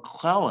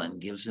 McClellan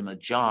gives him a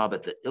job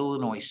at the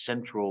Illinois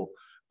Central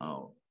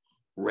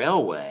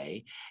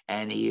Railway,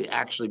 and he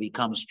actually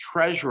becomes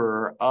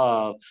treasurer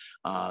of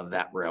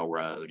that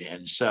railroad.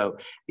 And so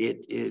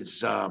it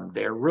is,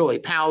 they're really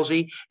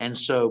palsy. And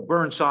so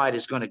Burnside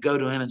is going to go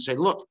to him and say,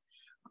 look,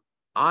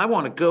 I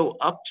want to go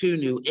up to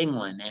New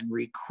England and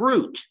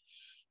recruit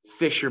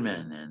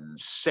fishermen and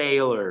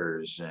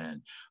sailors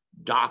and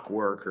dock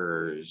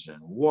workers and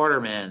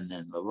watermen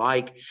and the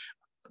like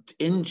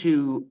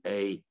into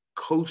a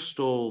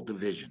coastal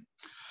division.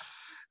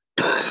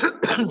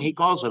 He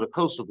calls it a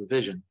coastal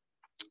division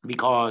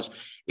because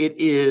it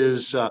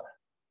is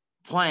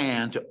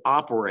planned to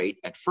operate,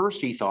 at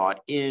first he thought,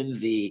 in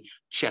the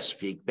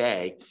Chesapeake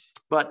Bay,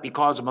 but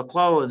because of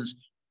McClellan's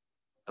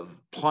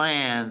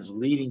plans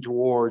leading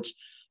towards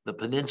the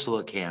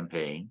Peninsula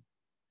Campaign,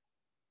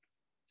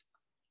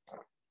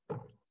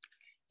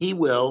 he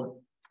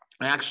will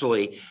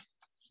actually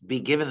be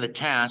given the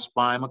task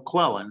by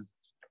McClellan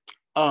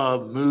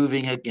of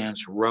moving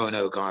against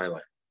Roanoke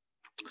Island.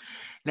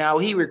 Now,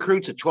 he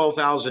recruits a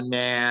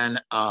 12,000-man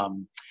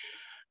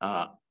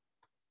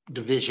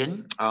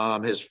division.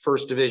 His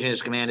first division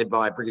is commanded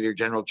by Brigadier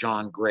General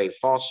John Gray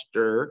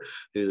Foster,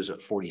 who's a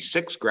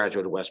 46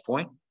 graduate of West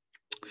Point.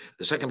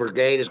 The second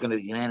brigade is going to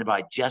be commanded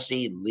by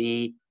Jesse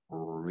Lee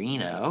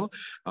Reno,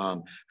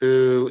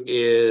 who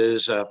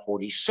is a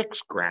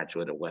 46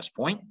 graduate at West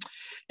Point,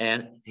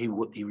 and he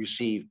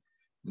received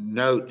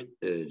note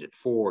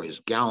for his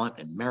gallant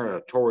and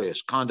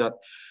meritorious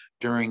conduct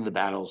during the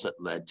battles that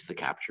led to the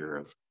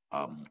capture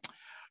of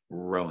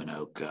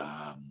Roanoke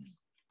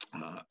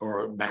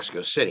or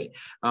Mexico City.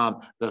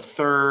 The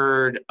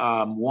third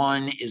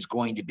one is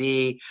going to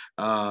be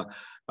a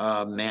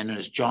man known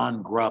as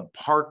John Grubb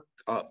Park,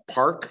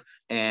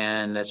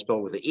 and that's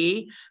spelled with an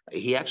E.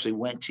 He actually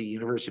went to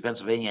University of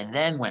Pennsylvania and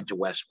then went to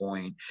West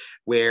Point,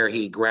 where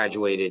he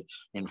graduated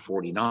in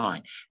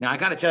 49. Now, I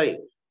got to tell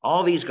you,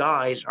 all these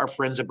guys are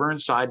friends of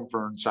Burnside, and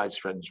Burnside's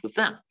friends with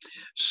them.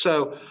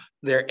 So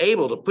they're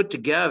able to put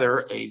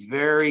together a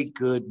very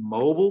good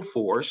mobile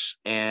force,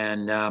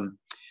 and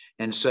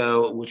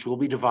so which will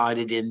be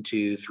divided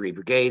into 3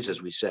 brigades,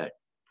 as we said.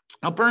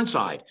 Now,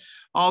 Burnside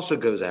also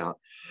goes out,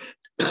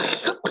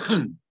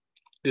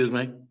 excuse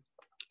me,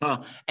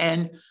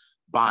 and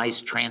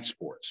buys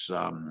transports.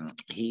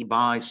 He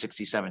buys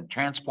 67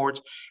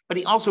 transports, but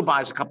he also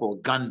buys a couple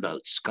of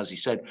gunboats because he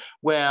said,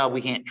 well, we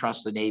can't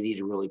trust the Navy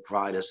to really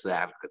provide us the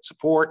adequate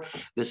support.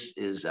 This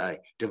is a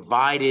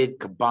divided,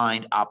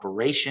 combined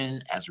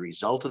operation as a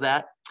result of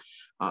that.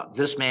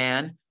 This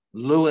man,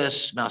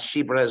 Louis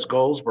Malshibres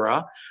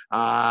Goldsborough,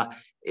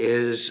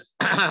 is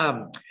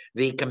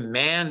the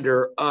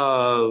commander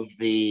of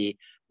the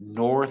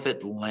North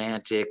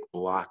Atlantic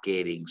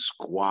Blockading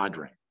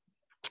Squadron.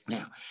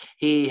 Now,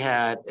 he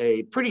had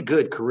a pretty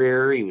good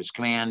career. He was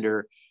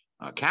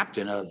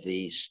captain of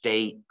the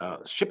state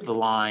ship of the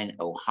line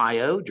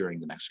Ohio during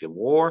the Mexican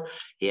War.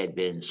 He had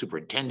been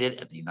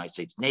superintendent at the United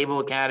States Naval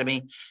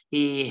Academy.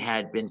 He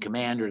had been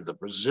commander of the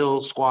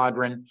Brazil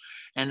Squadron.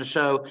 And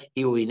so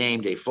he will be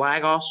named a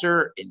flag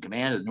officer in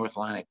command of the North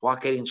Atlantic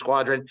Blockading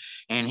Squadron.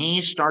 And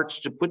he starts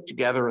to put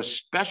together a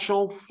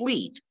special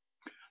fleet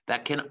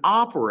that can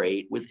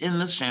operate within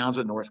the sounds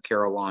of North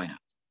Carolina.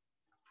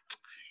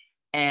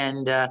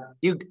 And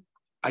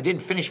I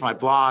didn't finish my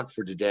blog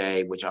for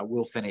today, which I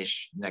will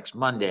finish next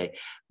Monday,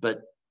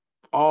 but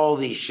all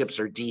these ships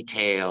are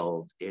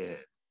detailed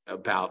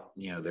about,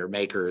 you know, their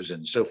makers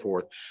and so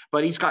forth.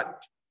 But he's got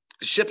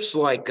ships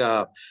like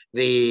the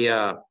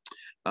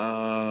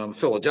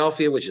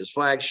Philadelphia, which is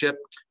flagship,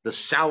 the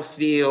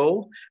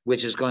Southfield,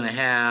 which is going to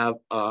have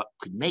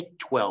could make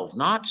 12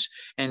 knots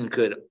and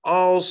could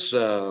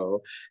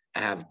also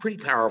have pretty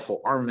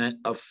powerful armament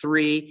of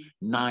 3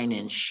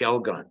 9-inch shell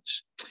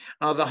guns.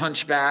 The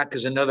Hunchback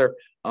is another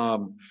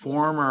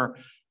former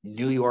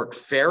New York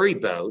ferry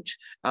boat,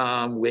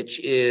 which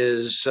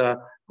is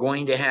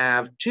going to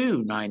have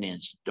 2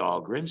 9-inch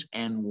Dahlgrens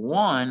and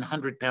 1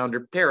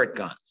 100-pounder Parrott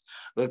gun.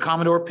 The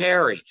Commodore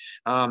Perry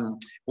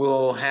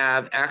will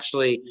have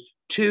actually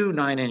 2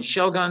 9-inch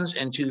shell guns,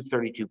 and 2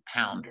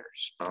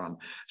 32-pounders.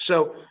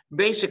 So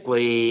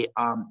basically,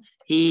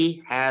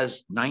 he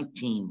has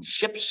 19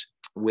 ships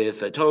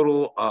with a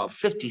total of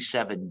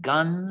 57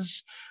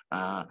 guns,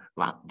 a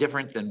lot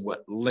different than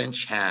what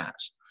Lynch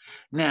has.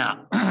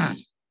 Now,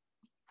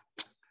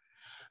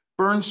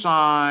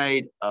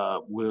 Burnside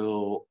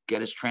will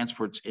get his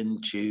transports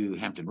into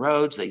Hampton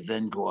Roads. They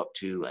then go up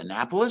to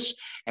Annapolis,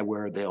 and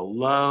where they'll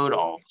load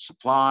all the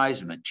supplies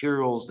and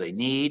materials they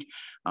need.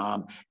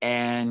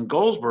 And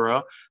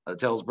Goldsborough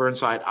tells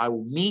Burnside, I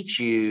will meet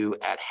you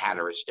at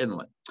Hatteras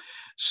Inlet.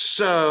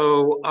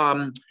 So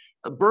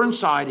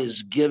Burnside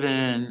is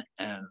given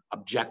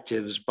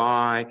objectives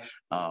by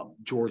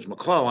George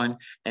McClellan,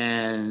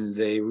 and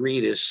they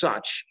read as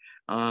such,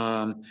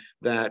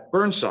 that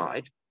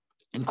Burnside,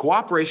 in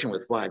cooperation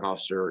with Flag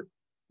Officer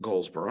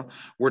Goldsborough,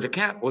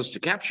 was to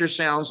capture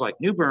sounds like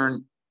New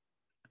Bern,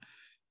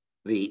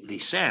 the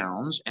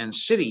sounds, and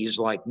cities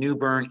like New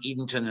Bern,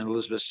 Edenton, and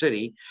Elizabeth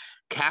City,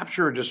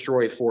 capture or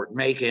destroy Fort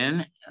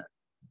Macon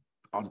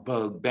on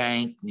Bogue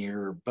Bank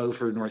near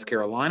Beaufort, North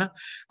Carolina.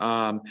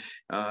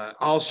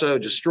 Also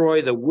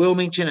destroy the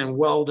Wilmington and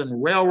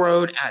Weldon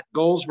Railroad at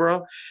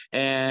Goldsborough.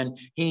 And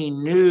he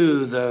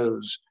knew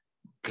those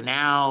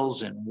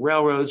canals and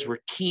railroads were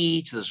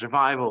key to the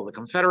survival of the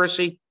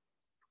Confederacy.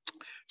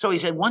 So he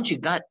said, once you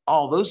got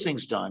all those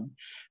things done,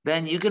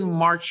 then you can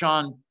march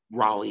on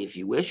Raleigh if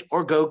you wish,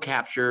 or go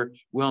capture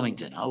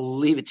Wilmington. I'll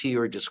leave it to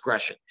your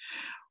discretion.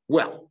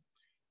 Well,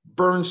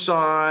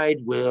 Burnside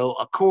will,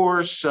 of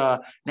course,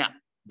 now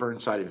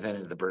Burnside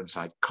invented the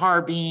Burnside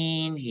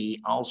carbine.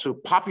 He also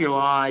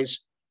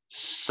popularized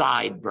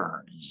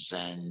sideburns,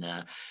 and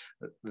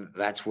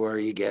that's where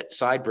you get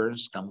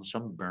sideburns, comes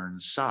from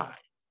Burnside.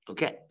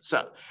 Okay,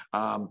 so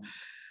I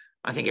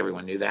think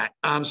everyone knew that.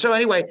 So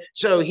anyway,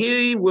 so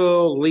he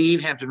will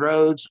leave Hampton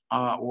Roads,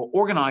 will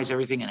organize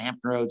everything in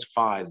Hampton Roads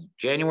 5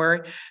 January.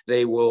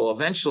 They will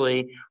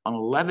eventually, on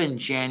 11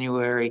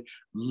 January,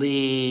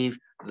 leave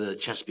the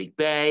Chesapeake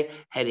Bay,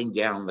 heading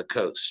down the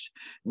coast.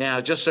 Now,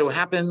 it just so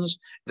happens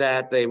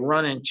that they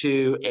run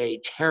into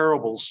a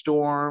terrible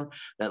storm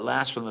that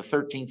lasts from the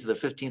 13th to the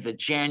 15th of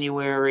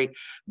January.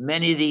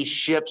 Many of these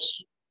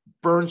ships,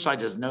 Burnside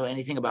doesn't know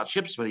anything about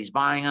ships, but he's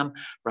buying them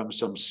from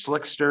some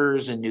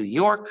slicksters in New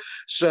York.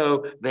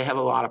 So they have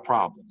a lot of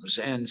problems.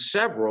 And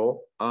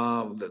several,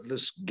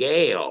 this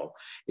gale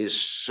is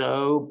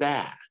so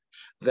bad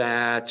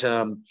that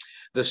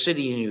the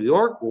city of New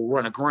York will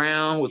run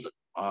aground with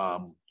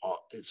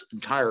its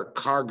entire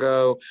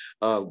cargo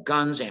of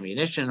guns,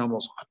 ammunition, and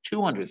almost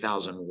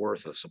 200,000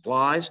 worth of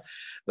supplies.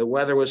 The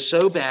weather was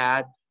so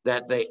bad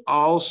that they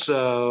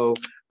also,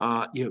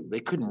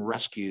 they couldn't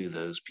rescue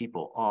those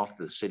people off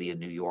the city of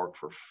New York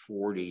for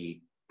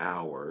 40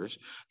 hours.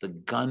 The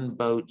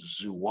gunboat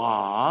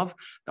Zouave,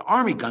 the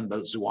Army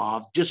gunboat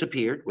Zouave,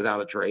 disappeared without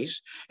a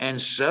trace,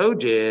 and so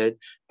did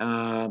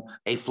a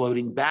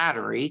floating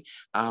battery,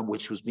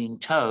 which was being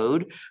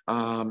towed.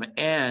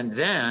 And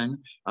then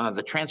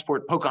the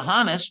transport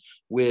Pocahontas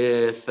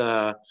with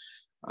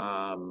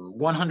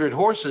 100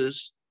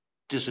 horses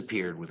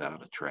disappeared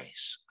without a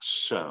trace.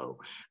 So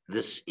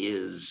this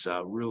is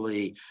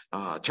really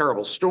a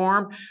terrible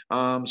storm.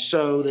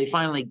 So they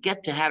finally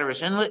get to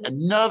Hatteras Inlet.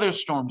 Another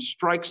storm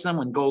strikes them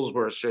when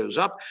Goldsborough shows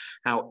up.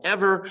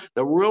 However,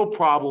 the real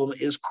problem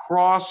is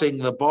crossing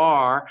the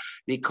bar,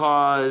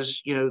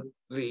 because the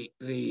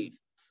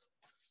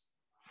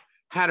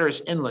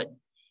Hatteras Inlet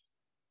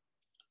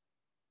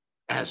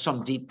has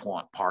some deep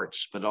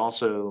parts, but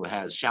also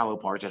has shallow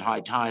parts. At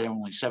high tide, they're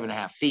only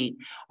 7.5 feet.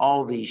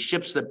 All the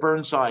ships that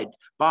Burnside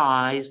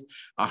buys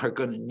are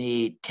going to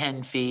need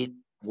 10 feet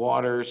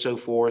water, so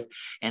forth.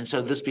 And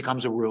so this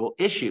becomes a real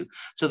issue.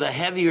 So the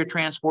heavier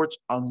transports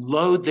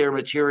unload their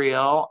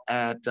material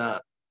at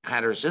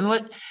Hatteras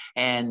Inlet,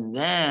 and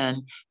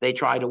then they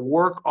try to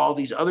work all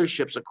these other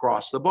ships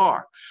across the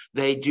bar.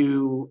 They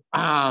do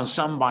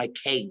some by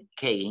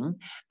kaying,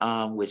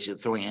 which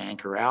is throwing an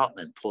anchor out and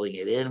then pulling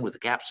it in with the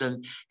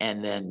capstan,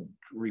 and then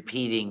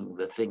repeating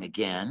the thing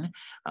again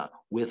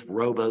with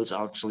rowboats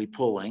actually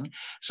pulling.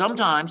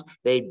 Sometimes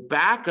they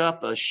back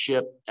up a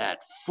ship at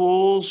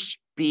full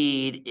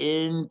speed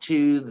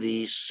into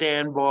the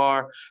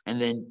sandbar, and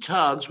then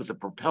tugs with the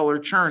propeller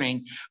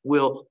churning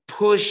will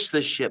push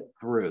the ship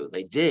through.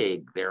 They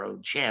dig their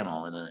own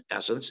channel in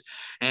essence.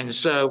 And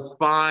so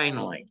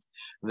finally,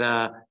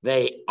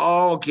 they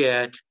all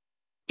get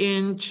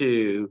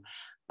into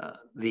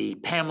the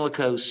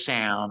Pamlico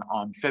Sound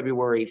on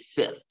February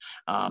 5th,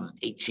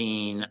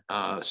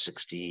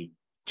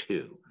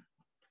 1862.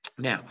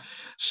 Now,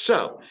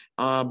 so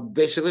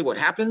basically what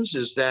happens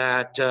is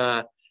that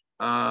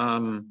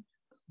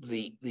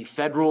the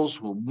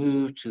Federals will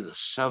move to the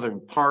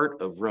southern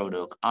part of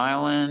Roanoke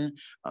Island.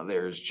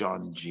 There's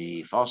John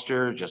G.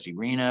 Foster, Jesse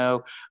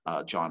Reno,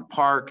 John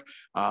Park.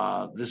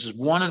 This is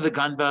one of the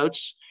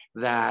gunboats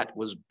that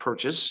was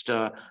purchased.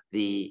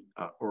 The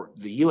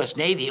U.S.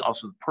 Navy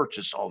also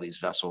purchased all these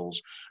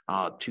vessels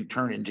to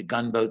turn into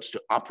gunboats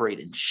to operate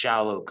in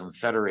shallow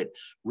Confederate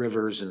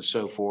rivers and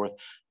so forth.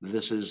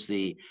 This is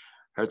the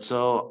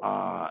Herzl.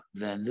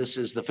 Then this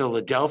is the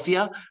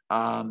Philadelphia,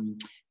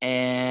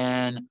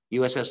 and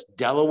USS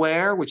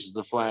Delaware, which is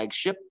the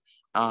flagship.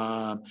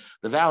 The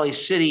Valley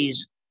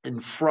Cities in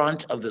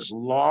front of this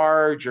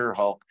larger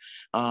hulk.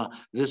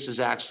 This is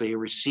actually a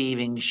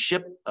receiving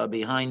ship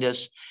behind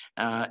us,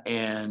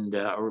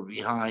 or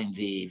behind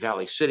the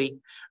Valley City.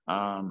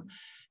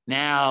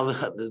 Now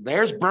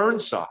there's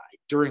Burnside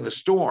during the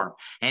storm,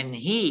 and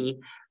he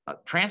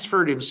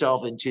transferred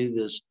himself into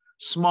this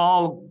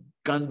small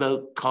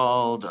gunboat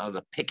called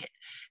the Picket.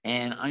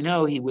 And I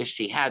know he wished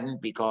he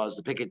hadn't, because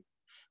the Picket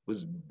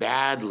was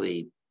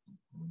badly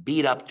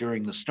beat up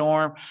during the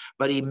storm,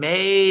 but he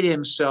made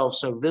himself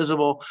so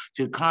visible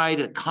to kind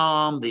of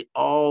calm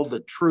all the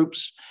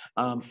troops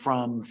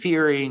from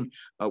fearing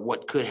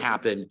what could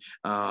happen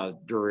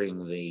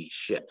during the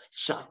ship.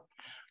 So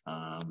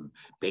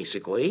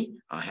basically,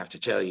 I have to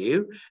tell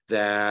you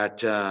that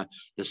the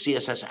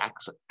CSS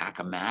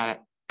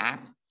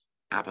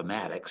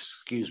Appomattox,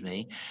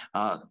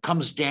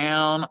 comes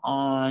down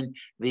on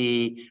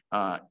the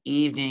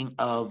evening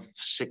of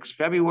 6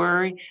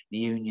 February. The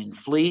Union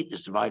fleet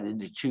is divided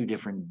into 2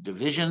 different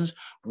divisions,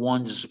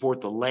 one to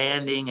support the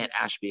landing at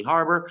Ashby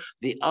Harbor,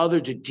 the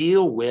other to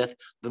deal with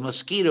the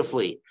Mosquito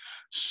fleet.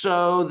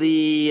 So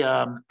the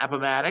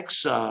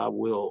Appomattox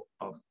will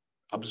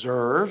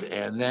observe,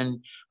 and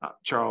then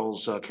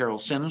Charles Carroll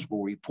Sims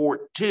will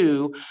report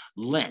to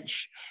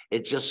Lynch.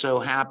 It just so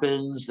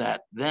happens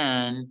that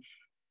then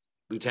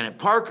Lieutenant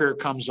Parker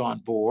comes on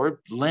board.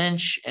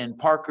 Lynch and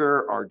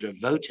Parker are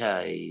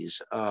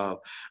devotees of,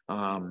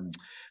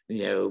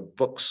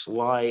 books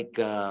like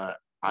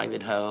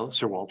Ivanhoe,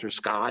 Sir Walter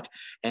Scott.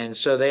 And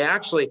so they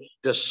actually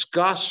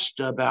discussed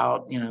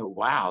about,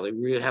 wow, they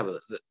really have an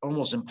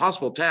almost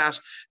impossible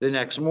task the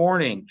next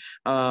morning.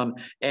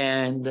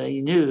 And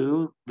they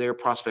knew their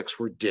prospects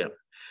were dim.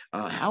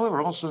 However,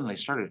 all of a sudden they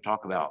started to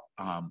talk about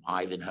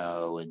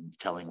Ivanhoe and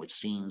telling which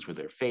scenes were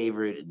their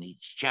favorite in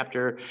each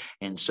chapter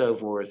and so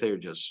forth. They're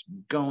just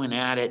going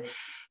at it.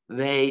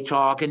 They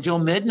talk until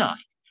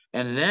midnight.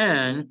 And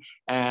then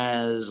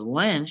as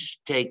Lynch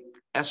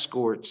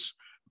escorts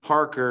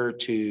Parker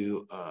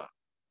to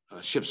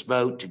a ship's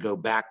boat to go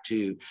back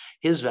to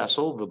his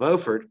vessel, the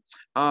Beaufort,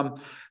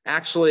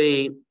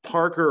 actually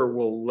Parker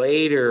will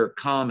later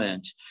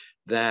comment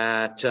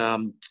that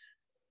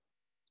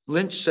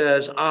Lynch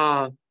says,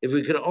 if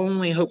we could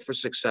only hope for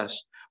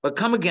success, but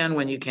come again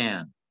when you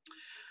can.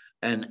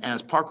 And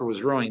as Parker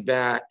was rowing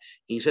back,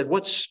 he said,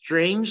 what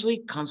strangely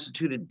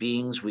constituted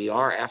beings we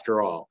are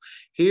after all.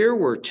 Here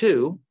were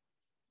 2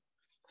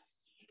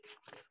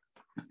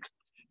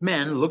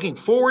 men looking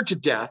forward to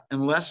death in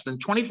less than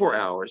 24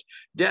 hours,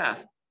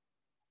 death,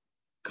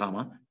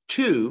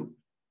 2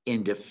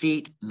 in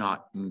defeat,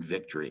 not in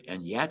victory,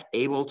 and yet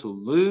able to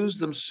lose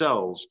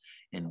themselves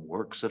in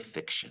works of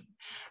fiction.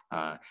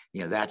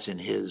 That's in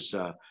his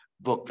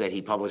book that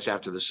he published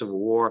after the Civil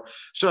War.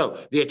 So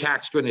the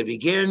attack's going to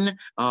begin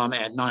at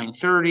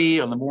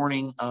 9:30 on the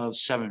morning of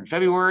 7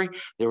 February.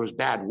 There was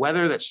bad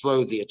weather that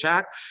slowed the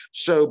attack.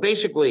 So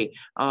basically,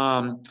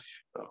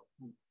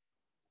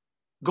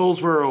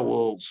 Goldsborough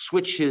will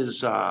switch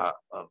his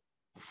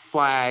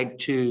flag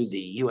to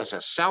the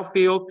USS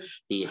Southfield.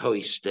 He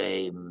hoists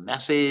a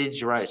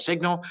message, a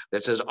signal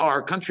that says,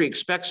 our country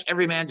expects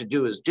every man to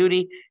do his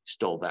duty.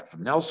 Stole that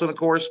from Nelson, of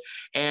course.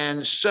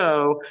 And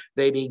so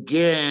they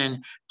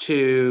begin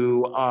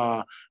to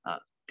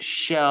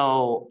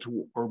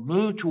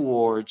move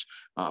towards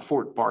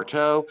Fort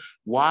Bartow,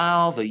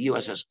 while the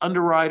USS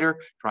Underwriter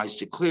tries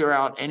to clear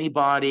out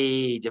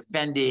anybody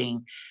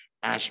defending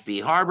Ashby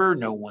Harbor.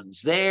 No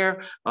one's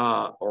there,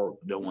 or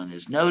no one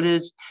is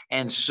noticed.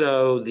 And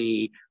so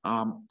the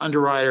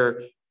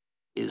Underwriter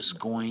is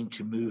going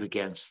to move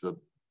against the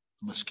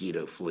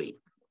Mosquito fleet.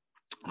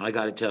 I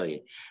got to tell you,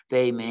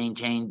 they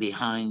maintained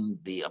behind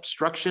the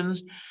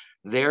obstructions.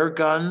 Their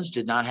guns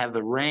did not have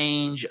the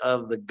range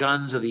of the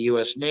guns of the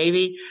U.S.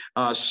 Navy,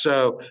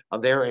 so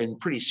they're in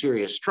pretty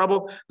serious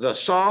trouble. The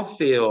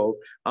Southfield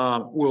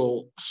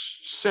will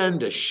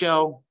send a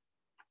shell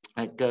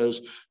that goes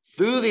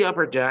through the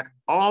upper deck,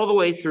 all the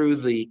way through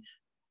the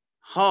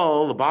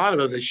hull, the bottom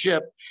of the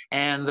ship,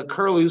 and the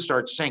Curlew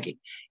starts sinking.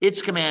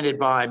 It's commanded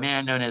by a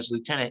man known as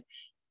Lieutenant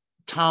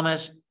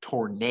Thomas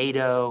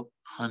Tornado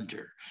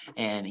Hunter.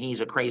 And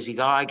he's a crazy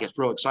guy, gets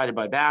real excited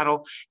by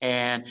battle,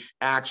 and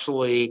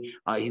actually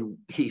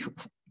he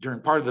during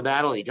part of the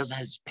battle, he doesn't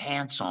have his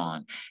pants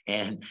on,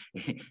 and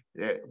he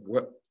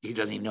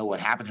doesn't even know what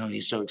happened to him.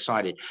 He's so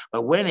excited.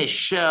 But when his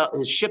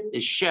ship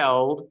is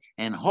shelled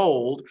and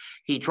holed,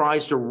 he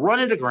tries to run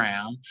it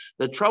aground.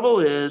 The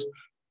trouble is,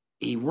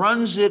 he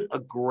runs it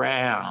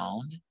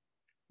aground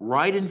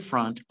right in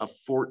front of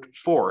Fort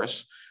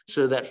Forrest,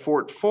 so that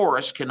Fort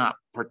Forrest cannot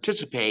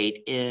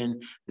participate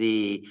in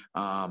the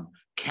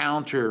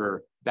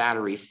counter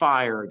battery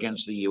fire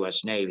against the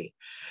U.S. Navy.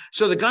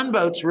 So the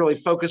gunboats really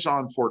focus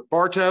on Fort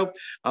Bartow.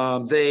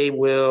 They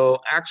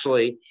will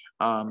actually,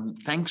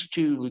 thanks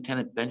to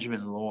Lieutenant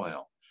Benjamin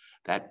Loyal,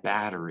 that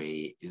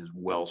battery is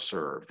well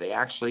served. They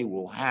actually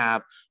will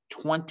have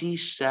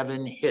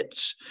 27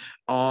 hits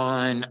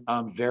on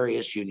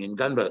various Union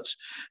gunboats.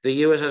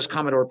 The USS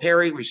Commodore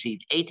Perry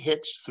received 8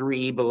 hits,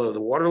 3 below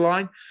the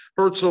waterline.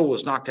 Herzl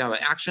was knocked out of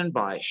action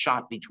by a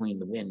shot between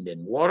the wind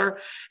and water,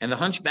 and the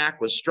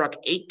Hunchback was struck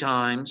 8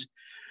 times.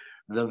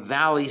 The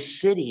Valley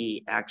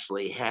City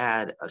actually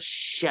had a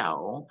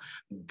shell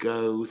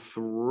go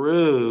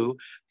through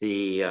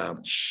the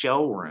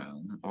shell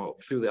room, or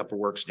through the upper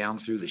works, down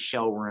through the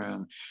shell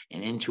room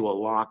and into a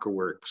locker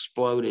where it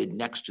exploded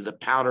next to the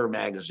powder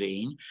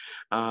magazine.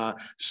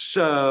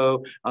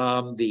 So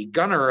the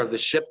gunner of the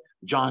ship,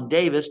 John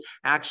Davis,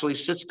 actually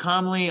sits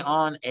calmly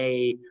on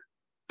a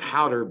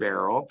powder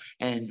barrel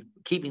and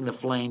keeping the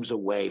flames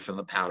away from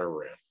the powder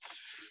room.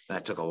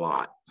 That took a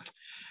lot.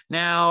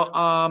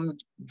 Now,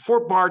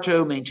 Fort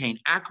Bartow maintained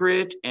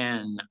accurate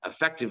and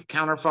effective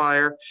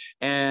counterfire,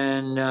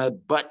 and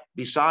but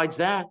besides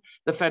that,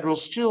 the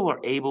Federals still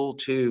are able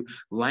to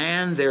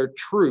land their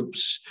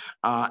troops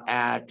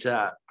at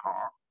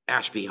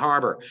Ashby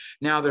Harbor.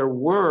 Now, there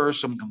were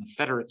some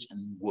Confederates in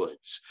the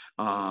woods.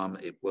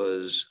 It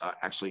was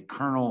actually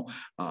Colonel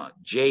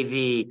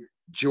J.V.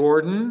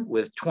 Jordan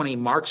with 20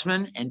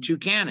 marksmen and 2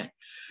 cannon.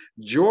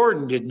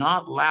 Jordan did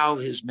not allow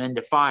his men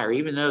to fire,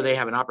 even though they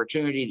have an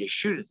opportunity to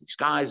shoot at these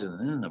guys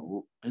in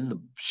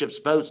the ship's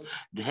boats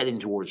heading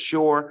towards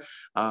shore.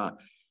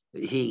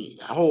 He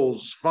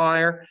holds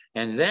fire,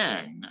 and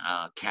then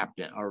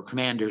Captain or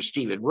Commander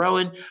Stephen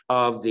Rowan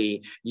of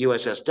the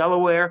USS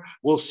Delaware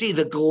will see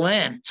the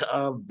glint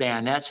of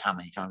bayonets. How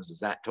many times is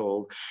that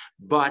told?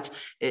 But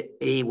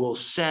he will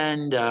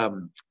send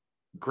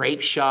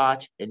grape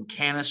shot and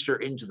canister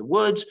into the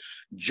woods.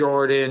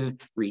 Jordan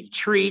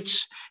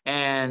retreats,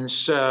 and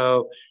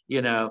so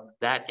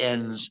that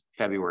ends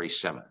February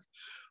 7th.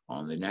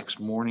 On the next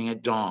morning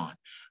at dawn,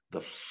 the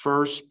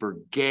 1st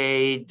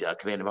Brigade,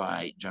 commanded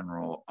by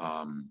General,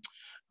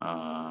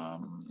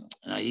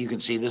 you can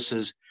see this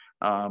is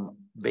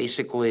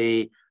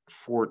basically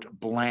Fort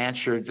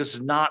Blanchard. This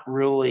is not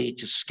really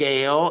to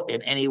scale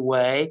in any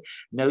way.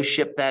 No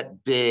ship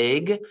that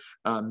big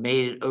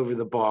made it over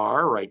the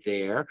bar right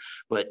there,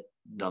 but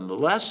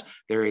nonetheless,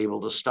 they're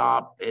able to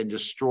stop and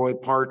destroy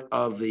part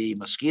of the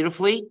Mosquito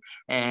Fleet,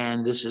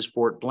 and this is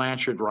Fort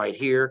Blanchard right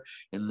here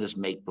in this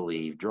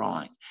make-believe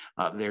drawing.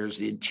 There's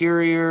the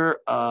interior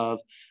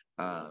of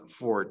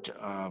Fort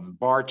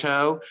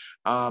Bartow.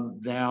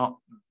 Now,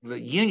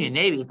 the Union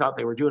Navy thought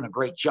they were doing a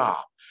great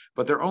job,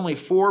 but there are only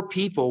 4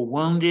 people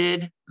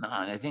wounded.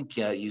 I think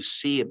you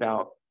see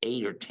about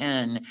 8 or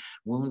 10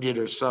 wounded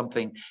or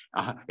something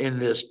in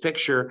this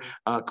picture.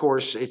 Of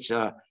course, it's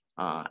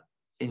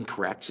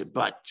incorrect,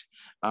 but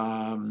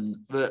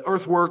the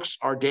earthworks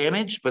are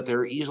damaged, but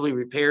they're easily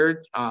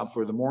repaired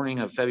for the morning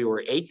of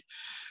February 8th.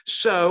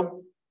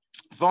 So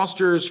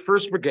Foster's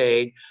 1st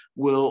Brigade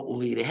will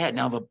lead ahead.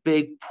 Now, the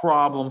big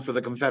problem for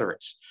the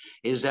Confederates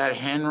is that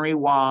Henry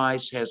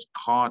Wise has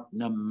caught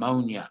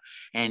pneumonia,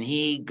 and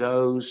he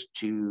goes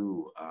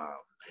to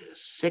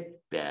his sick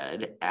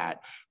bed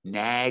at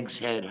Nag's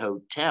Head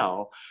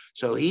Hotel.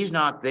 So he's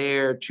not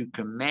there to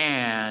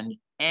command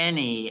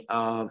any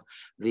of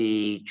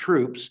the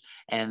troops,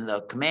 and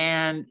the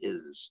command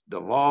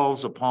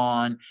devolves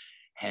upon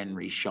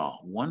Henry Shaw.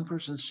 One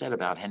person said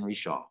about Henry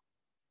Shaw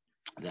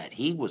that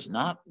he was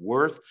not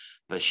worth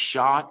the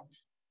shot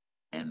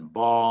and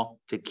ball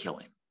to kill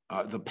him,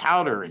 the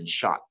powder and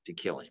shot to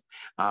kill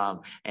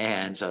him.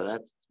 And so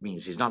that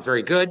means he's not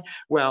very good.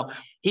 Well,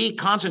 he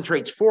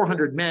concentrates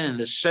 400 men in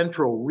the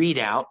central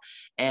redoubt,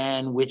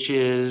 and which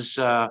is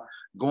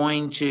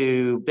going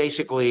to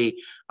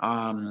basically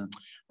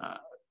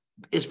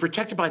is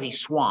protected by these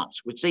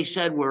swamps, which they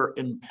said were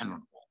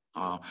impenetrable.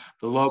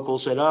 The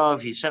locals said, oh,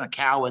 if you send a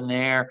cow in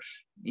there,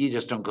 you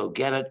just don't go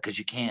get it because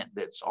you can't,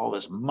 that's all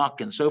this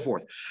muck and so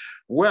forth.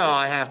 Well,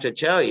 I have to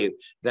tell you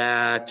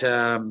that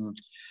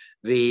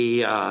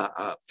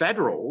the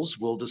Federals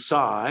will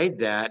decide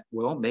that,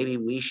 well, maybe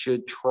we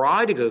should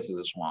try to go through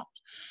the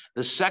swamps.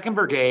 The 2nd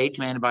Brigade,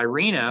 commanded by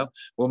Reno,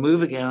 will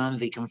move again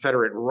the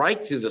Confederate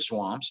right through the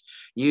swamps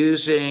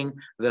using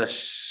the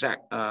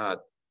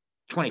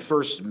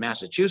 21st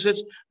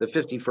Massachusetts, the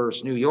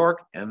 51st New York,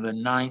 and the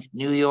 9th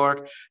New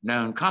York,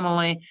 known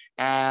commonly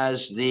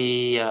as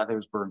the,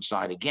 there's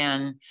Burnside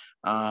again.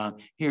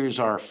 Here's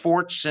our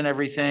forts and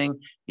everything.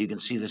 You can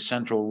see the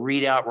central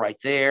redoubt right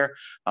there.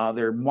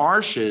 There are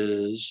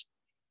marshes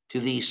to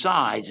these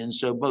sides, and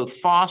so both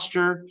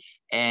Foster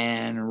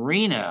and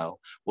Reno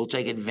will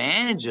take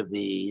advantage of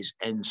these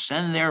and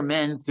send their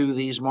men through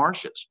these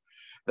marshes.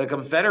 The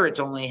Confederates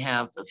only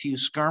have a few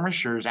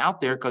skirmishers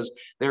out there because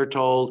they're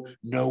told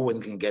no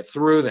one can get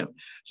through them.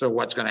 So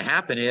what's going to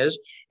happen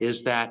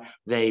is that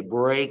they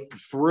break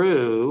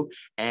through,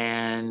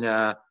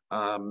 and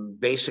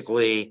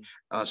basically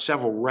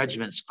several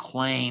regiments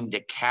claim to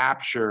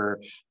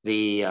capture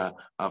the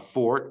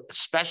fort,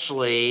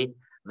 especially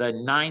the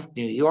 9th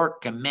New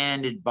York,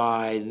 commanded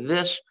by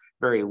this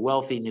very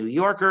wealthy New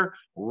Yorker,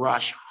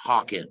 Rush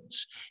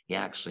Hawkins. He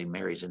actually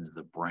marries into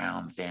the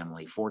Brown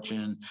family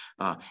fortune,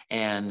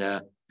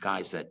 and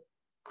guys that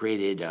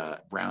created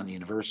Brown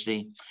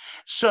University.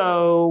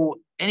 So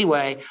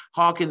anyway,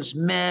 Hawkins'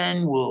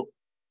 men will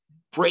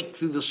break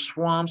through the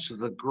swamps of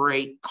the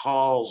great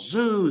call,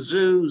 zoo,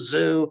 zoo,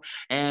 zoo,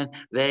 and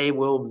they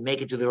will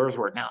make it to the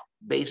earthwork. Now,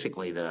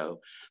 basically,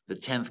 though, the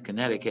 10th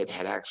Connecticut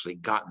had actually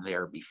gotten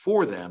there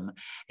before them.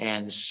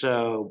 And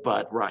so,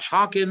 but Rush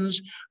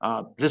Hawkins,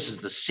 this is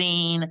the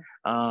scene.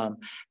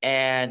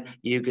 And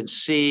you can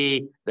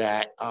see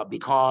that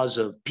because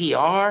of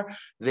PR,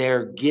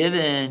 they're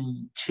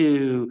given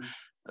to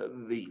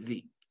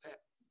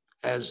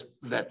as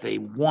that they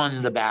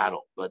won the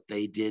battle, but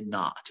they did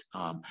not.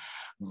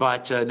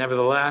 But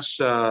nevertheless,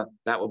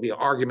 that will be an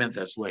argument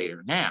that's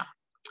later. Now,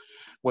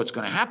 what's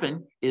going to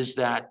happen is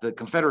that the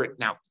Confederate,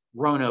 now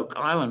Roanoke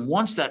Island,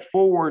 once that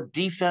forward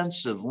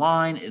defensive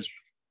line is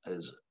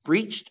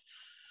breached,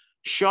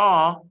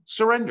 Shaw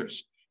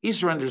surrenders. He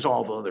surrenders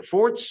all the other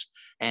forts.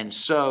 And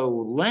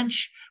so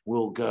Lynch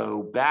will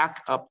go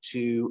back up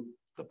to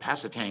the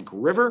Passatank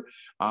River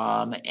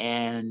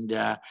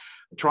and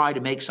try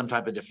to make some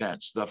type of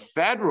defense. The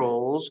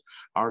Federals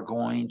are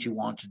going to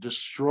want to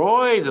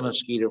destroy the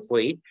Mosquito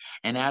fleet.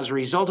 And as a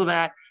result of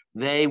that,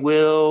 they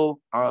will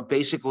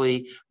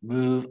basically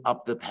move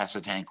up the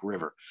Passatank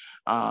River.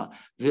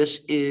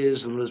 This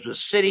is Elizabeth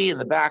City in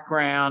the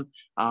background.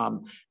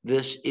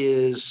 This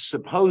is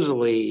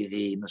supposedly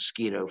the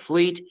Mosquito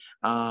fleet.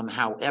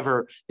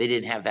 However, they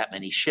didn't have that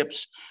many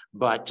ships.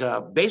 But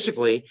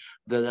basically,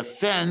 the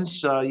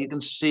defense, you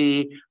can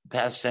see the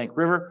Passatank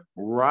River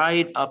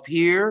right up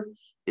here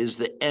is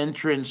the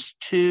entrance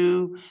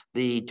to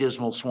the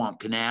Dismal Swamp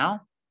Canal.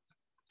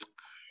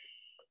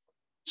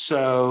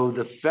 So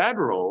the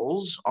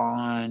Federals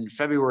on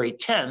February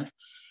 10th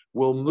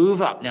will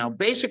move up. Now,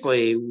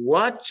 basically,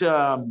 what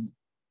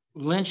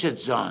Lynch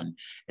has done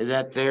is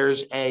that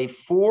there's a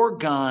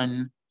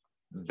 4-gun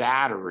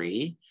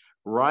battery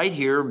right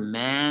here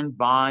manned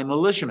by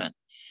militiamen.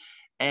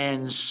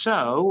 And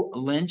so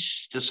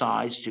Lynch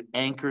decides to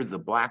anchor the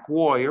Black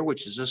Warrior,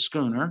 which is a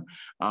schooner,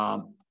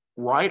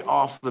 right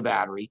off the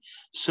battery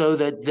so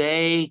that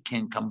they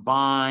can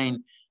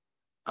combine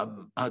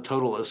a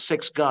total of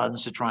 6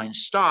 guns to try and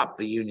stop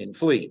the Union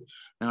fleet.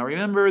 Now,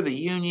 remember, the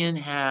Union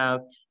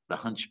have the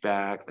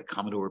Hunchback, the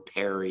Commodore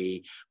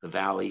Perry, the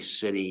Valley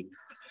City,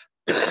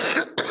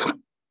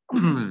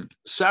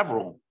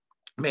 several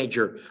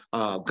major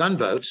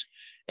gunboats.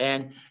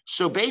 And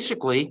so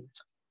basically,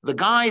 the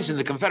guys in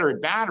the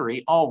Confederate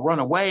battery all run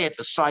away at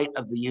the sight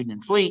of the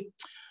Union fleet.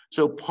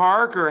 So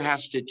Parker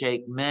has to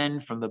take men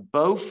from the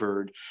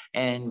Beaufort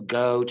and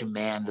go to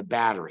man the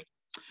battery.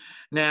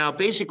 Now,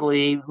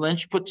 basically,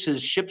 Lynch puts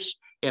his ships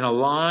in a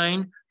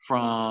line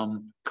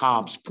from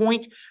Cobb's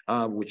Point,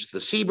 which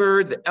the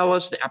Seabird, the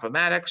Ellis, the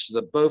Appomattox,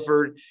 the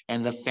Beaufort,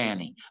 and the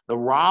Fanny. The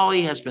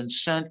Raleigh has been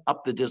sent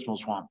up the Dismal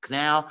Swamp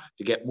Canal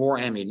to get more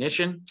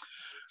ammunition.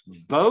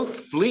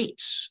 Both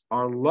fleets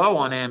are low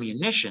on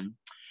ammunition,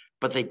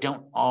 but they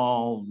don't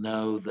all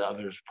know the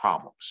other's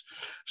problems.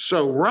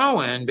 So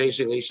Rowan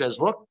basically says,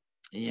 look,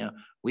 you know,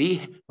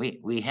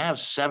 we have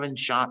 7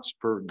 shots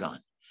per gun.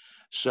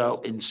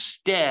 So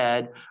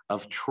instead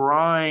of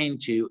trying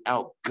to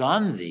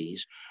outgun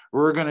these,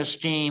 we're going to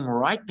steam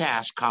right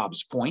past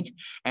Cobb's Point,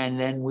 and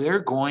then we're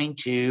going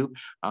to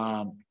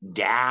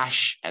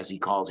dash, as he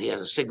calls, he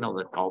has a signal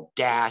that's called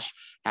dash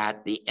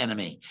at the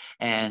enemy.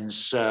 And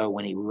so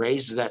when he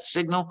raises that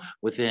signal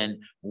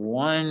within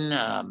 1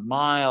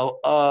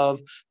 mile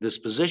of this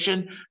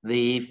position,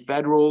 the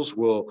Federals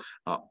will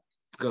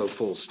go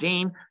full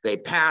steam. They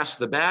pass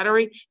the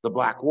battery. The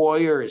Black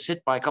Warrior is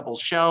hit by a couple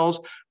shells.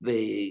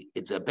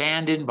 It's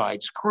abandoned by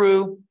its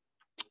crew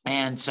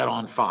and set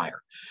on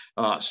fire.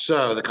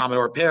 So the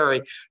Commodore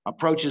Perry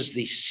approaches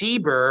the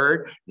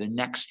Seabird, the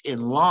next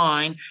in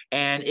line,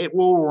 and it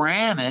will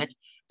ram it,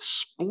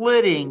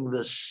 splitting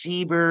the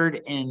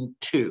Seabird in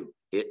 2.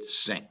 It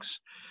sinks.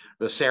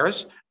 The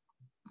Ceres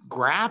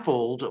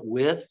grappled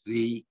with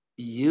the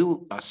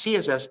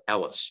CSS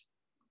Ellis.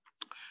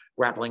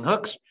 Grappling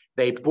hooks,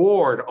 they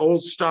board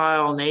old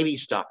style Navy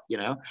stuff, you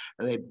know,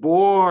 and they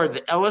board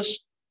the Ellis.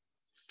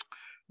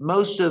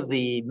 Most of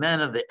the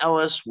men of the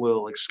Ellis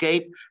will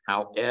escape.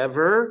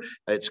 However,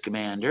 its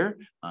commander,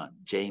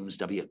 James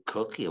W.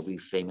 Cook, he'll be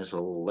famous a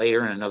little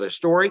later in another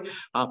story,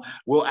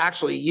 will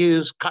actually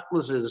use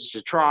cutlasses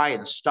to try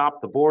and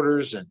stop the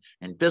boarders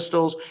and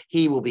pistols.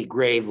 He will be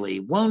gravely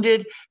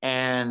wounded,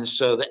 and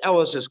so the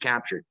Ellis is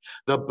captured.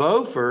 The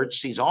Beaufort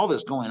sees all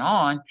this going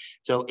on,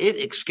 so it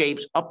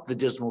escapes up the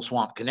Dismal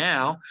Swamp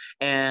Canal,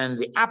 and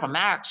the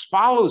Appomattox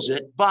follows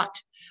it, but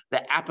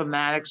the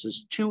Appomattox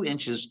is 2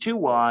 inches too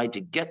wide to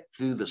get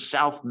through the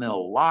South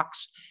Mill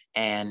locks,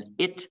 and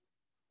it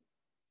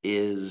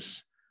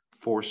is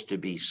forced to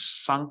be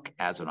sunk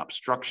as an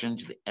obstruction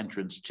to the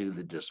entrance to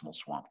the Dismal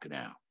Swamp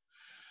Canal.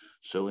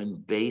 So in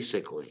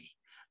basically,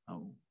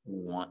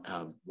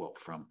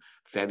 from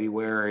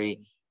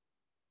February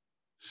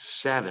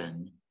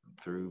 7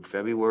 through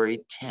February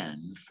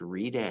 10,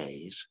 3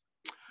 days,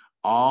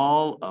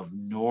 all of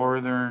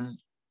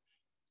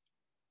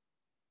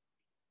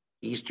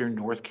eastern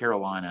North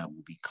Carolina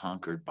will be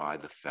conquered by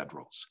the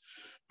Federals.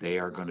 They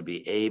are going to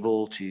be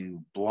able to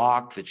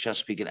block the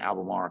Chesapeake and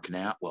Albemarle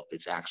Canal. Well,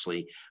 it's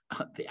actually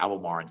the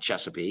Albemarle and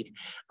Chesapeake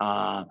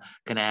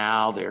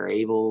Canal. They're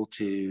able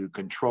to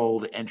control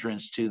the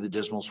entrance to the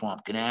Dismal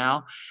Swamp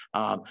Canal.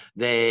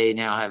 They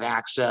now have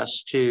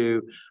access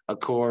to, of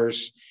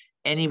course,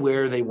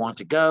 anywhere they want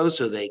to go.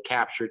 So they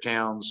capture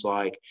towns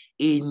like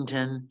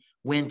Edenton,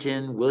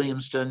 Winton,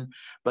 Williamston,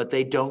 but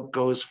they don't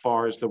go as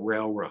far as the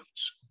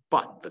railroads.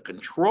 But the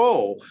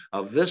control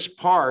of this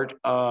part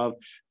of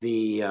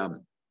the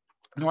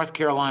North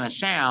Carolina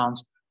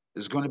Sounds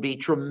is going to be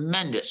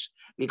tremendous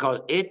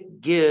because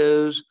it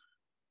gives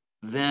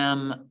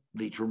them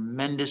the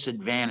tremendous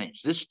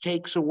advantage. This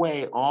takes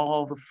away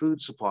all the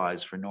food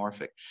supplies for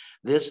Norfolk.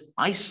 This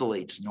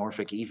isolates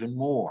Norfolk even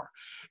more.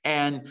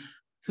 And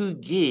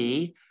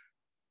Huguet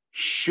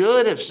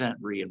should have sent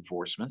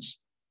reinforcements,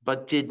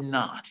 but did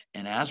not.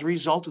 And as a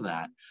result of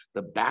that,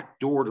 the back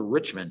door to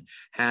Richmond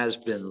has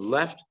been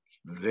left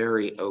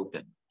very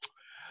open.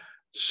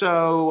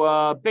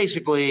 So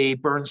basically,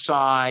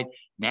 Burnside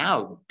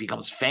now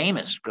becomes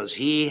famous because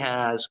he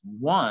has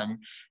won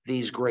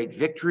these great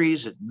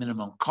victories at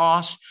minimum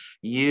cost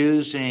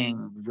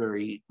using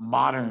very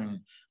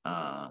modern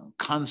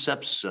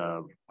concepts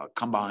of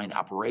combined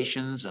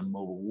operations and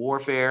mobile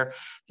warfare,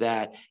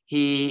 that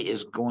he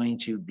is going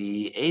to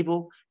be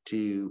able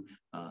to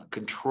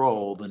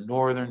control the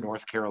northern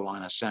North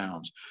Carolina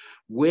Sounds,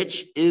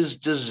 which is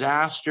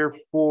disaster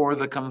for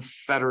the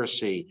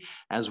Confederacy.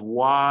 As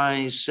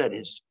Wise said,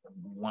 his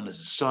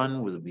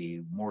son would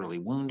be mortally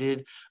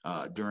wounded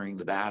during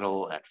the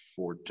battle at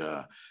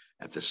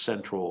at the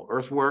Central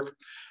Earthwork.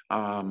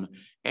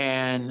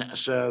 And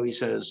so he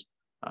says,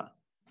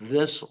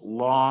 this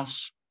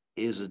loss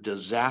is a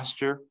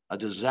disaster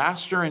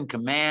in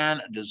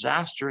command, a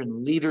disaster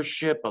in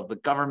leadership of the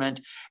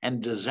government,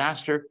 and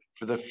disaster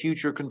for the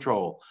future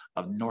control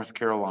of North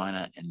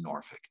Carolina and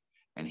Norfolk.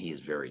 And he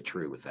is very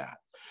true with that.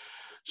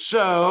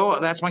 So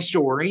that's my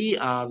story,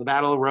 the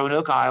Battle of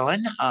Roanoke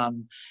Island.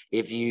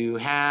 If you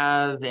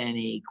have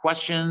any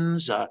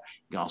questions, you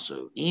can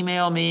also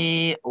email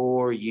me,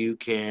 or you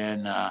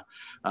can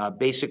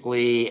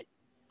basically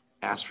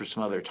ask for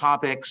some other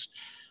topics.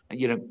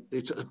 You know,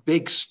 it's a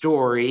big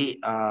story,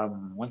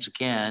 once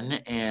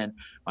again, and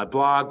my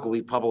blog will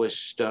be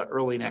published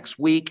early next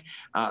week,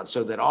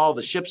 so that all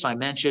the ships I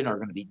mentioned are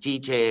going to be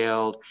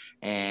detailed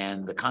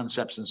and the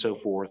concepts and so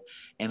forth.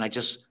 And I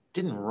just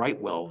didn't write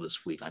well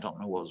this week. I don't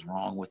know what was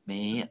wrong with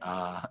me.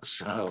 But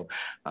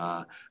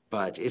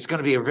it's going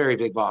to be a very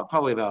big blog,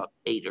 probably about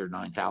 8,000 or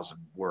 9,000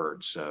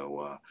 words.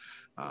 So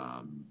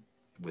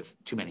with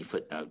too many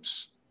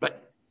footnotes.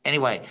 But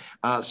anyway,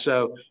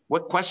 so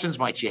what questions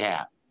might you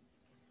have?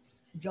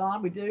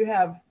 John, we do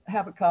have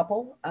a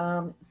couple.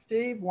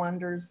 Steve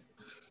wonders,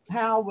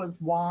 how was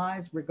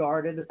Wise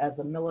regarded as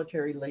a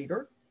military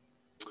leader?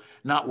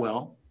 Not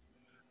well.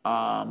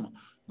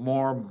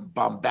 More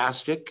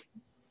bombastic.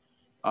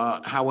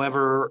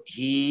 However,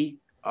 he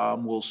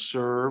will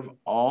serve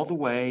all the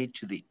way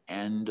to the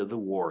end of the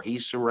war. He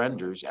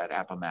surrenders at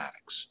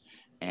Appomattox.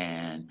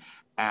 And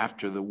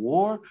after the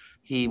war,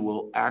 he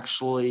will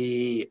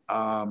actually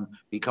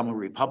become a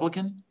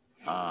Republican.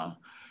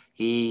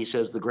 He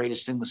says the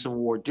greatest thing the Civil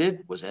War did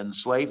was end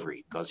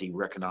slavery, because he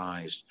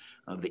recognized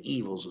the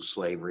evils of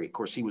slavery. Of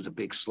course, he was a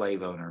big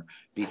slave owner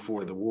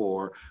before the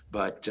war,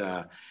 but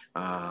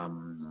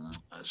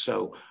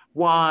so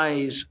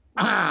Wise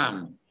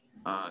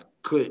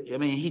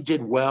he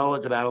did well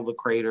at the Battle of the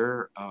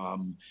Crater.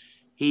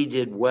 He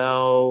did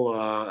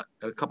well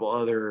a couple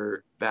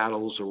other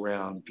battles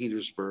around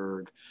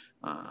Petersburg,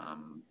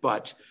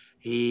 but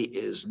he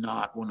is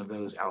not one of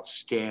those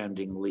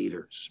outstanding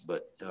leaders.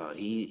 But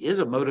he is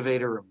a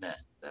motivator of men.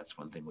 That's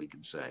one thing we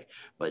can say,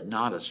 but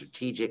not a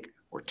strategic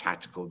or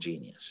tactical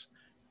genius.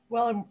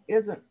 Well,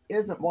 isn't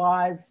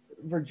Wise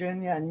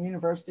Virginia and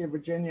University of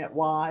Virginia at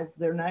Wise?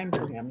 They're named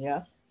for him,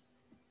 yes?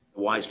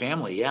 The Wise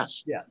family,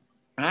 yes. Yeah.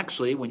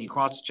 Actually, when you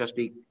cross the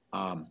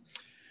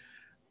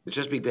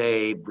Chesapeake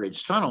Bay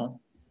Bridge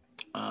Tunnel,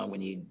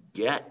 when you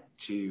get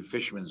to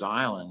Fisherman's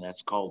Island,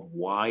 that's called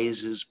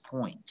Wise's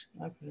Point.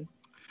 Okay.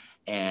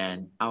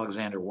 And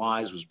Alexander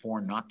Wise was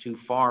born not too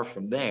far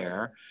from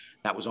there.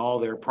 That was all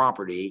their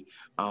property.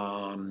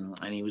 And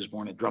he was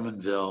born at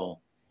Drummondville,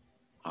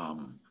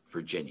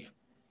 Virginia,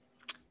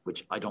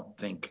 which I don't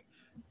think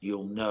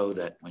you'll know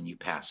that when you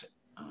pass it.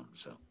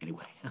 So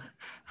anyway.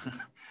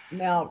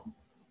 Now,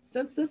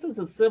 since this is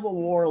a Civil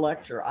War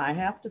lecture, I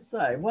have to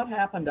say, what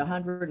happened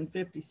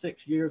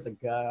 156 years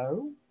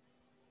ago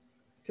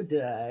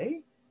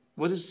today?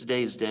 What is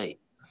today's date?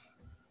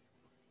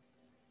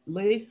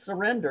 Lee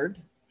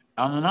surrendered.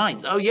 On the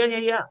 9th. Oh,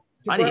 yeah.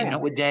 I didn't even know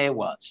what day it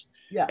was.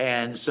 Yes.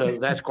 And so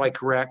that's quite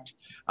correct.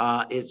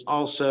 It's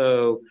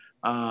also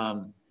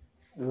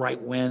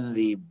right when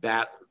the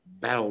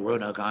Battle of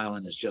Roanoke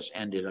Island has just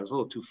ended. I was a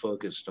little too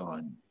focused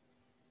on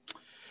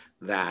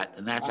that,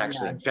 and that's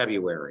actually in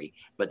February.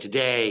 But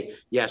today,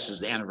 yes, is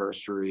the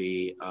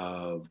anniversary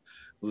of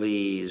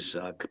Lee's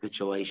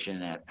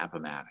capitulation at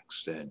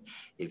Appomattox. And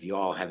if you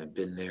all haven't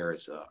been there,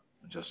 it's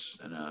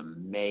just an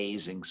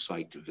amazing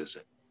site to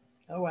visit.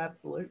 Oh,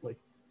 absolutely.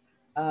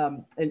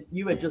 And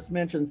you had just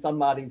mentioned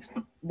somebody's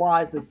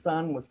Wise's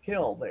son was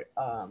killed.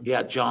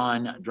 Yeah,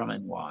 John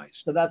Drummond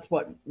Wise. So that's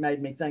what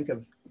made me think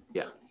of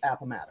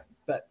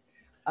Appomattox. But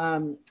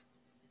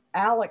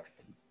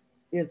Alex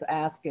is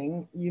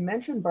asking, you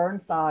mentioned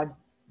Burnside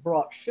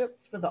brought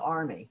ships for the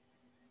Army.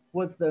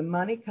 Was the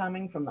money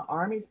coming from the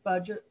Army's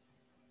budget?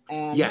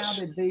 And yes.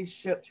 How did these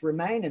ships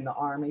remain in the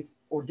Army,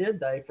 or did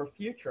they, for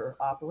future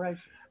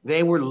operations?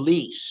 They were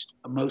leased.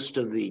 Most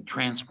of the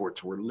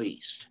transports were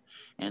leased.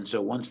 And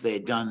so once they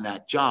had done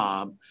that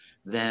job,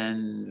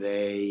 then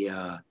they,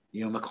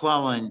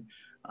 McClellan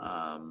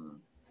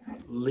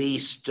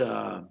leased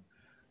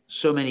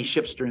so many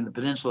ships during the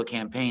Peninsula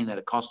Campaign that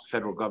it cost the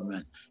federal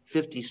government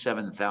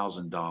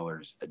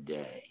 $57,000 a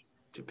day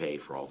to pay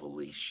for all the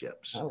leased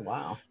ships. Oh,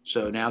 wow.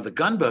 So now the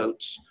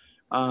gunboats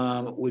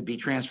would be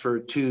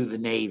transferred to the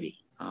Navy.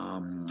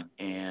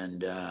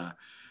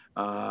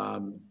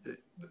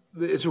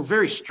 It's a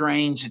very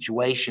strange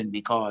situation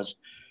because,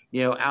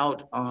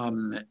 out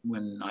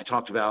when I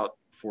talked about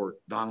Fort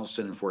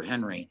Donelson and Fort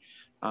Henry,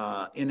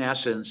 in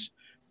essence,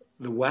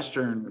 the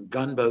Western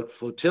gunboat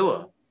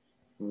flotilla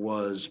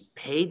was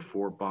paid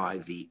for by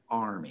the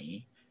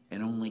Army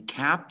and only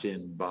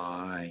captained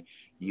by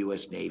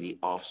U.S. Navy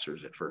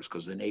officers at first,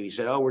 because the Navy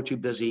said, oh, we're too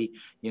busy,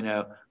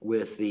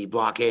 with the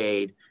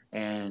blockade.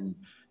 And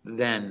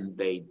then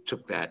they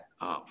took that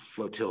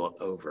flotilla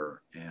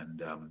over.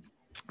 And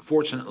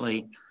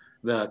fortunately,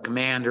 the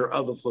commander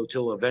of the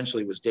flotilla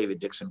eventually was David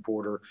Dixon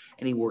Porter,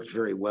 and he worked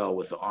very well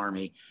with the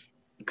Army,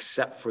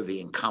 except for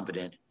the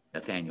incompetent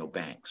Nathaniel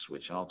Banks,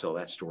 which I'll tell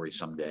that story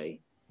someday.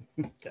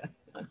 Okay.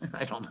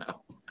 I don't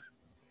know.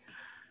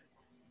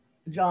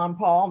 John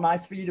Paul,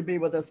 nice for you to be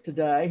with us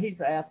today.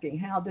 He's asking,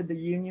 how did the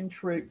Union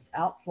troops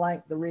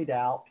outflank the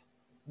redoubt,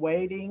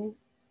 wading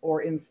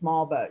or in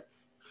small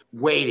boats?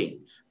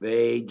 Wading.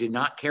 They did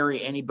not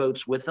carry any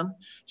boats with them.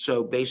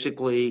 So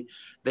basically,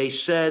 they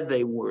said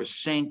they were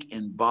sink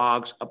in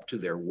bogs up to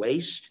their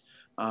waist.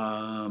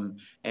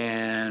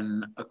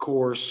 And of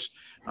course,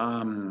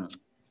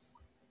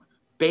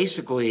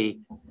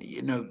 basically,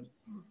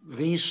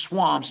 these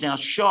swamps. Now,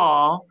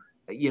 Shaw,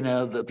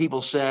 the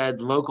people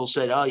said, locals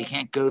said, oh, you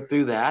can't go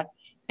through that.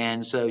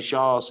 And so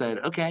Shaw said,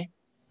 okay,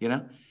 he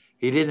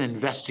didn't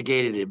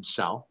investigate it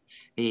himself.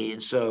 He,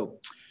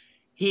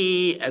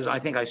 as I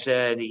think I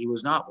said, he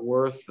was not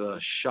worth the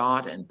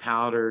shot and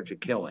powder to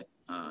kill him,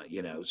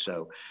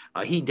 So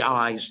he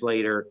dies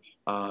later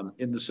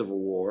in the Civil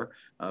War,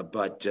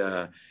 but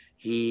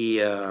he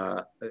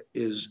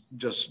is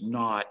just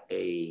not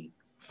a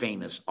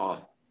famous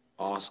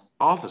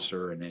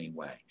officer in any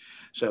way.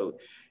 So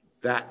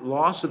that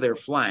loss of their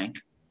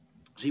flank,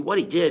 see, what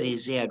he did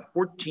is he had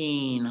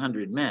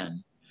 1,400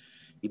 men.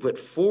 He put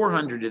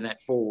 400 in that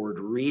forward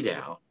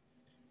redoubt.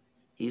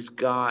 He's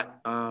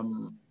got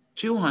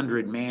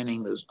 200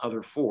 manning those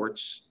other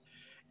forts.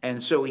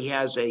 And so he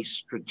has a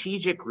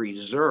strategic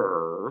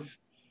reserve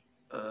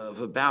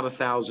of about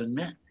 1,000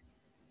 men.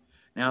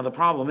 Now, the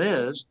problem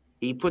is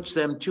he puts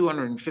them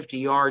 250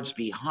 yards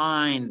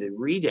behind the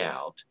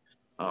redoubt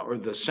or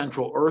the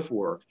central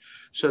earthwork,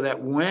 so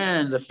that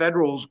when the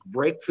Federals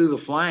break through the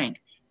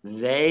flank,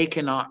 they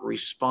cannot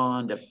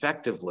respond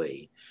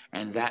effectively.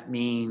 And that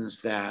means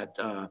that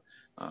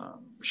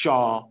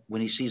Shaw,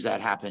 when he sees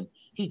that happen,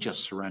 he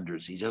just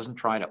surrenders. He doesn't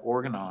try to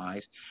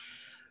organize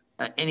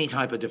any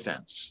type of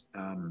defense,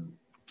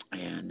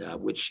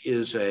 which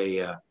is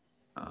it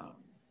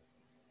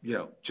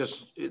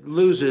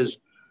loses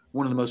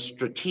one of the most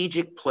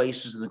strategic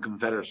places in the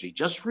Confederacy.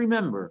 Just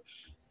remember,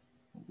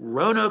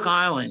 Roanoke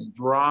Island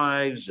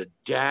drives a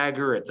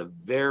dagger at the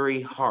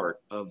very heart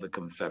of the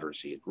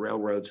Confederacy. It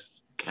railroads,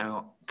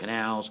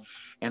 canals,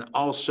 and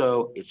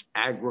also its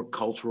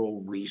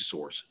agricultural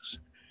resources.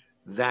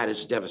 That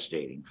is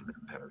devastating for the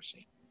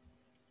Confederacy.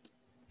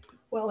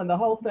 Well, and the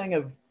whole thing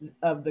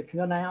of the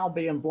canal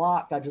being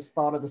blocked, I just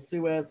thought of the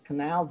Suez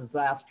Canal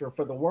disaster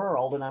for the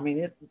world. And I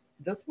mean,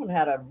 this one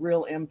had a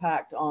real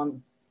impact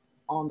on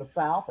the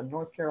South and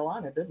North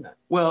Carolina, didn't it?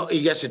 Well,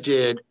 yes, it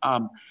did.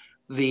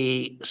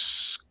 The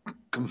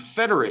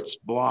Confederates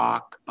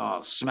block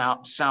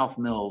South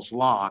Mills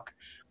Lock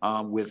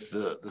with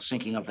the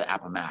sinking of the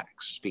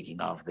Appomattox,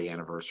 speaking of the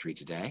anniversary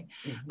today.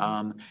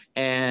 Mm-hmm.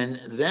 And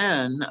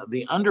then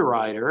the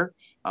underwriter,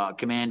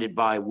 commanded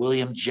by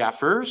William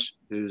Jeffers,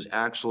 who's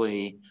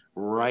actually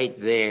right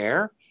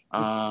there.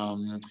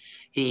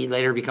 He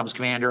later becomes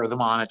commander of the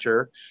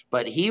Monitor,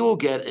 but he will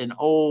get an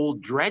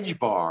old dredge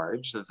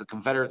barge that the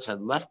Confederates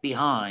had left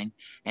behind,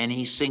 and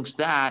he sinks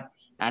that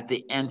at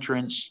the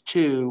entrance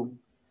to,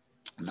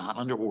 not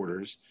under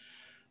orders,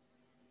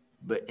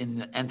 but in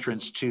the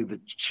entrance to the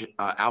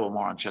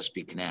Albemarle and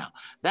Chesapeake Canal.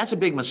 That's a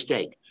big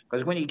mistake,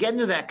 because when you get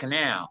into that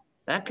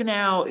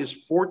canal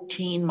is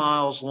 14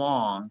 miles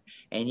long,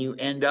 and you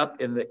end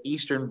up in the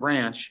eastern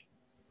branch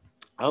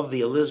of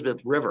the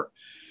Elizabeth River.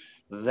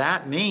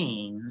 That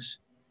means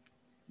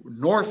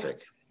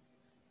Norfolk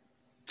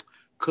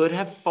could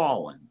have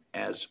fallen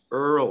as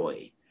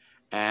early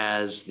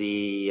as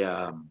the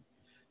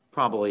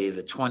probably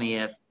the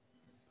 20th,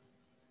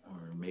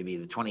 or maybe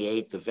the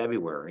 28th of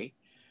February,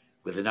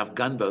 with enough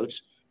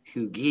gunboats.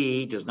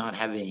 Hugh does not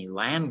have any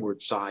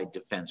landward side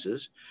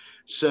defenses,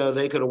 so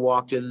they could have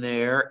walked in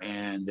there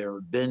and there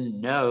would have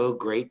been no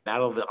great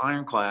battle of the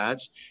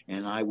ironclads,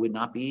 and I would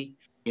not be,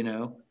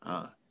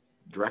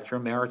 Director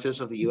Emeritus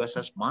of the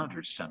USS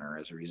Monitor Center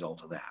as a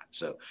result of that.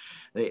 So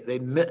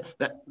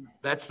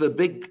that's the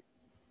big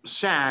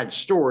sad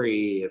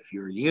story if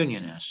you're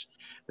Unionist,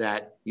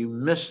 that you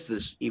miss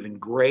this even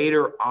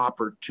greater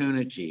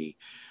opportunity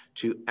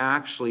to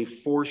actually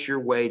force your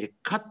way to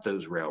cut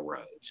those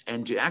railroads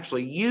and to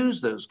actually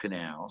use those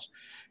canals,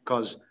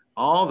 because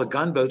all the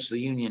gunboats the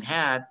Union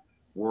had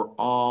were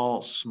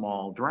all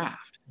small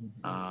draft.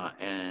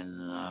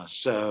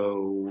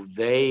 So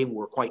they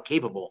were quite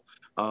capable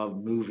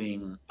of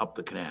moving up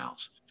the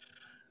canals.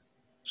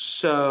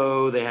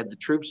 So they had the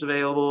troops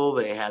available,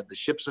 they had the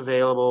ships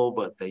available,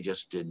 but they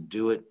just didn't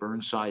do it.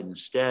 Burnside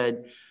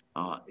instead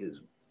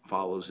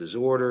follows his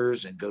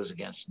orders and goes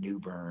against New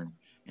Bern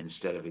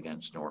instead of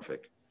against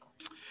Norfolk.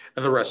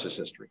 And the rest is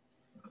history.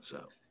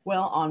 So,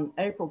 well, on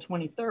April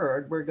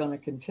 23rd, we're going to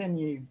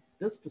continue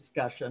this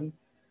discussion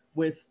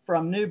with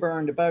From New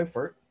Bern to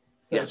Beaufort.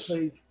 So yes,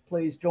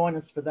 please join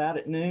us for that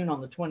at noon on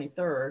the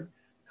 23rd.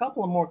 A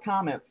couple of more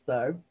comments,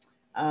 though.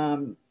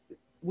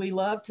 We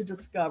love to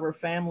discover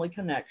family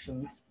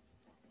connections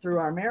through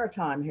our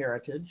maritime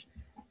heritage.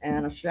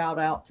 And a shout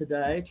out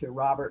today to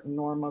Robert and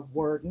Norma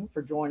Worden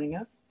for joining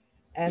us,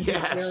 and to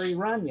Jerry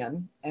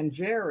Runyon. And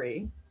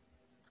Jerry,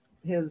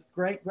 his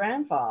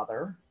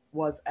great-grandfather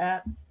was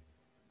at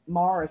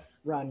Morris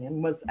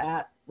Runyon, was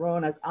at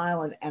Roanoke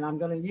Island. And I'm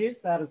going to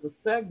use that as a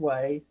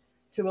segue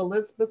to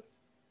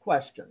Elizabeth's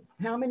question.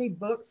 How many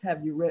books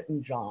have you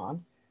written,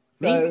 John?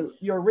 So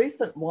your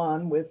recent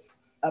one with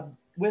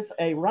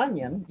a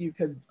Runyon, you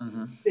could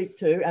speak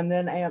to, and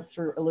then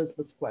answer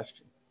Elizabeth's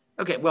question.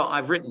 Okay, well,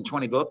 I've written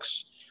 20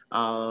 books.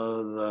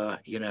 The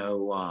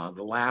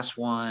last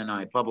one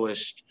I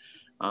published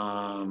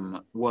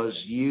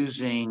was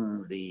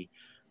using the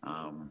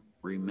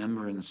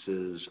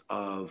remembrances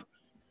of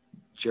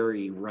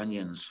Jerry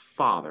Runyon's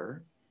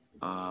father,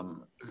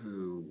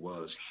 who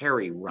was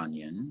Harry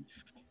Runyon,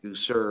 who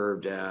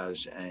served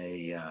as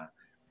a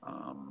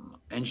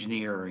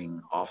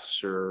engineering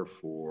officer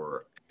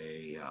for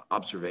a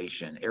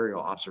aerial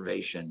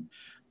observation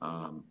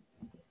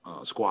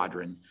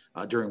squadron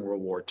during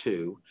World War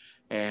II.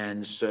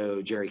 And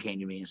so Jerry came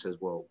to me and says,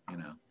 well,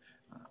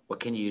 what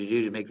can you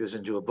do to make this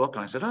into a book?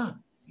 And I said,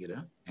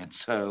 and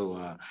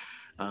so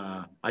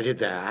I did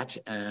that.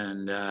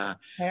 And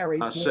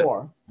Harry's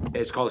War.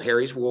 It's called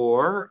Harry's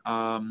War.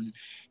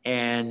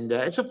 And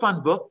it's a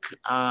fun book.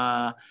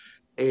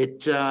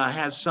 It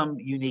has some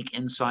unique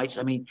insights.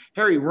 I mean,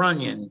 Harry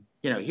Runyon,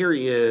 here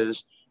he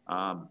is,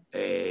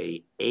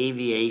 a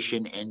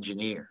aviation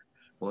engineer.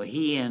 Well,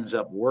 he ends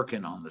up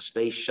working on the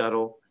space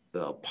shuttle,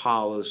 the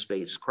Apollo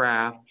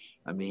spacecraft.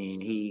 I mean,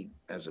 he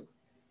has a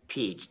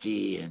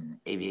PhD in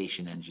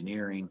aviation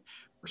engineering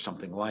or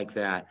something like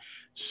that.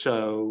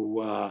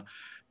 So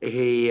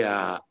he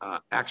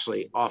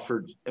actually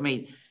offered,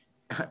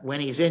 when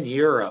he's in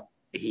Europe,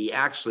 he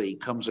actually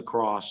comes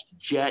across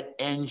jet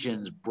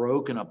engines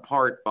broken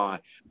apart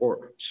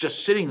or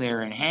just sitting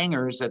there in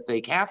hangars that they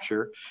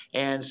capture.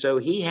 And so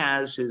he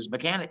has his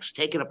mechanics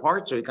take it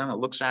apart. So he kind of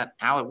looks at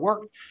how it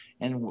worked.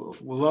 And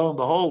lo and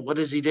behold, what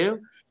does he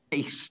do?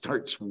 He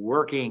starts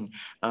working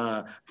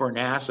for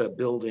NASA,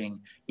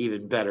 building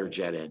even better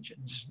jet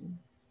engines.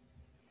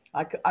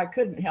 I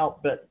couldn't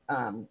help but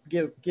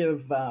give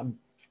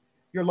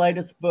your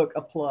latest book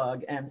a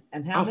plug. And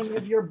how many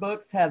of your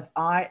books have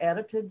I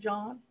edited,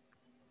 John?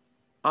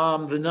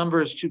 The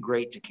number is too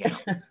great to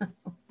count.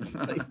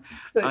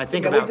 I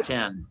think about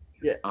 10.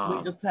 Yeah,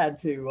 we just had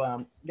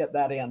to get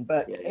that in.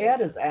 But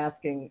Ed is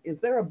asking,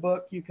 is there a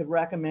book you could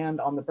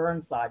recommend on the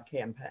Burnside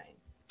campaign?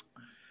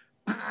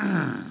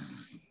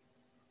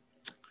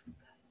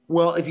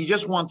 Well, if you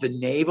just want the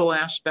naval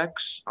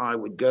aspects, I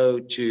would go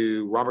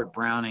to Robert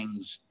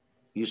Browning's,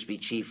 used to be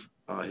chief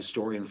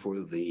historian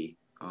for the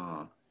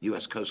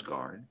U.S. Coast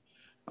Guard.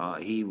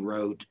 He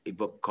wrote a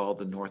book called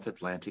The North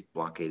Atlantic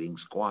Blockading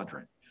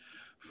Squadron,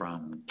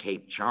 from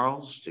Cape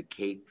Charles to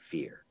Cape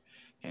Fear.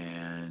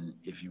 And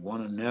if you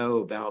want to know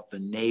about the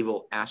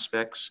naval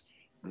aspects,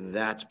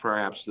 that's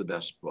perhaps the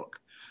best book.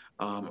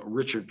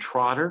 Richard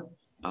Trotter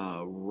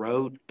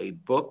wrote a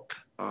book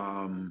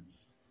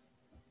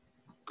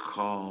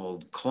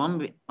called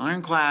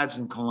Ironclads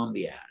and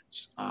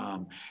Columbiads,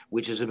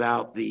 which is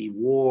about the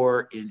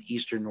war in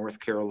Eastern North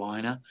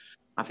Carolina.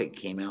 I think it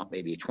came out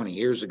maybe 20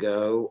 years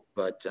ago,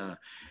 but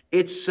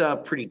it's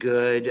pretty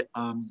good.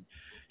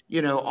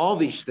 All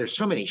these, there's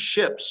so many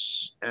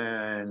ships,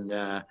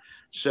 and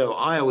so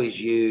I always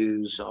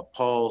use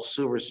Paul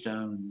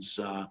Silverstone's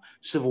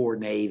Civil War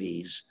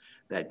Navies.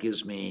 That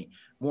gives me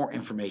more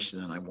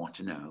information than I want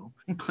to know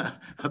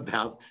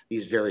about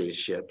these various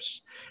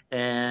ships.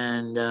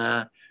 And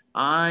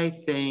I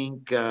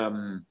think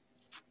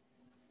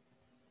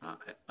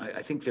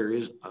there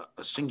is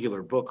a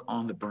singular book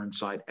on the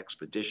Burnside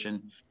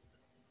expedition.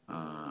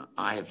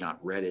 I have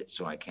not read it,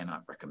 so I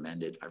cannot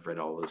recommend it. I've read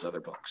all those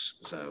other books,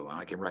 so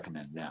I can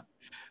recommend them.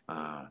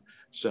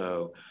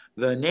 So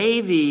the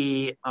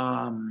Navy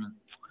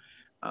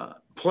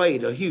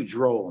played a huge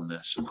role in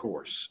this, of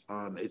course.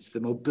 It's the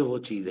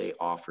mobility they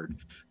offered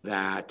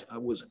that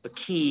was a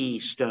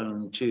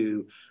keystone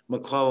to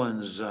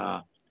McClellan's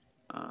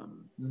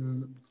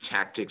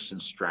tactics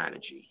and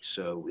strategy.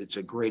 So it's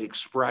a great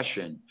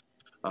expression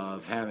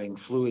of having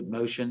fluid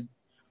motion,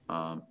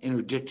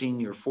 interdicting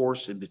your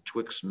force in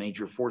betwixt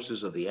major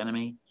forces of the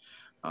enemy,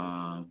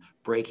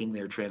 breaking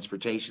their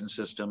transportation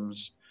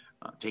systems,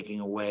 taking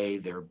away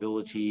their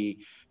ability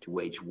to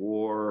wage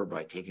war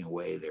by taking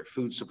away their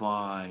food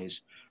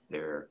supplies,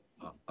 their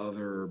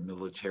other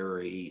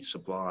military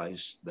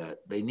supplies that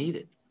they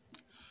needed.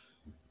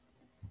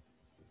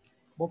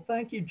 Well,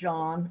 thank you,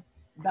 John.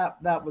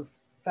 That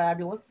was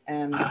fabulous,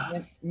 and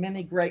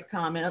many great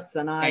comments.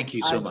 And thank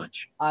you so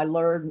much. I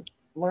learned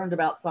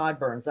about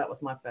sideburns. That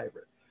was my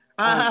favorite.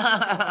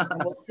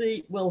 And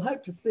we'll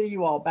hope to see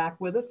you all back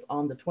with us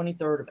on the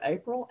 23rd of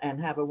April, and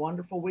have a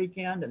wonderful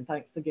weekend. And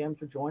thanks again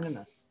for joining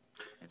us.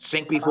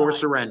 Sink before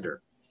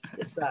surrender.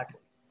 Exactly.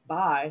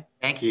 Bye.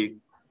 Thank you.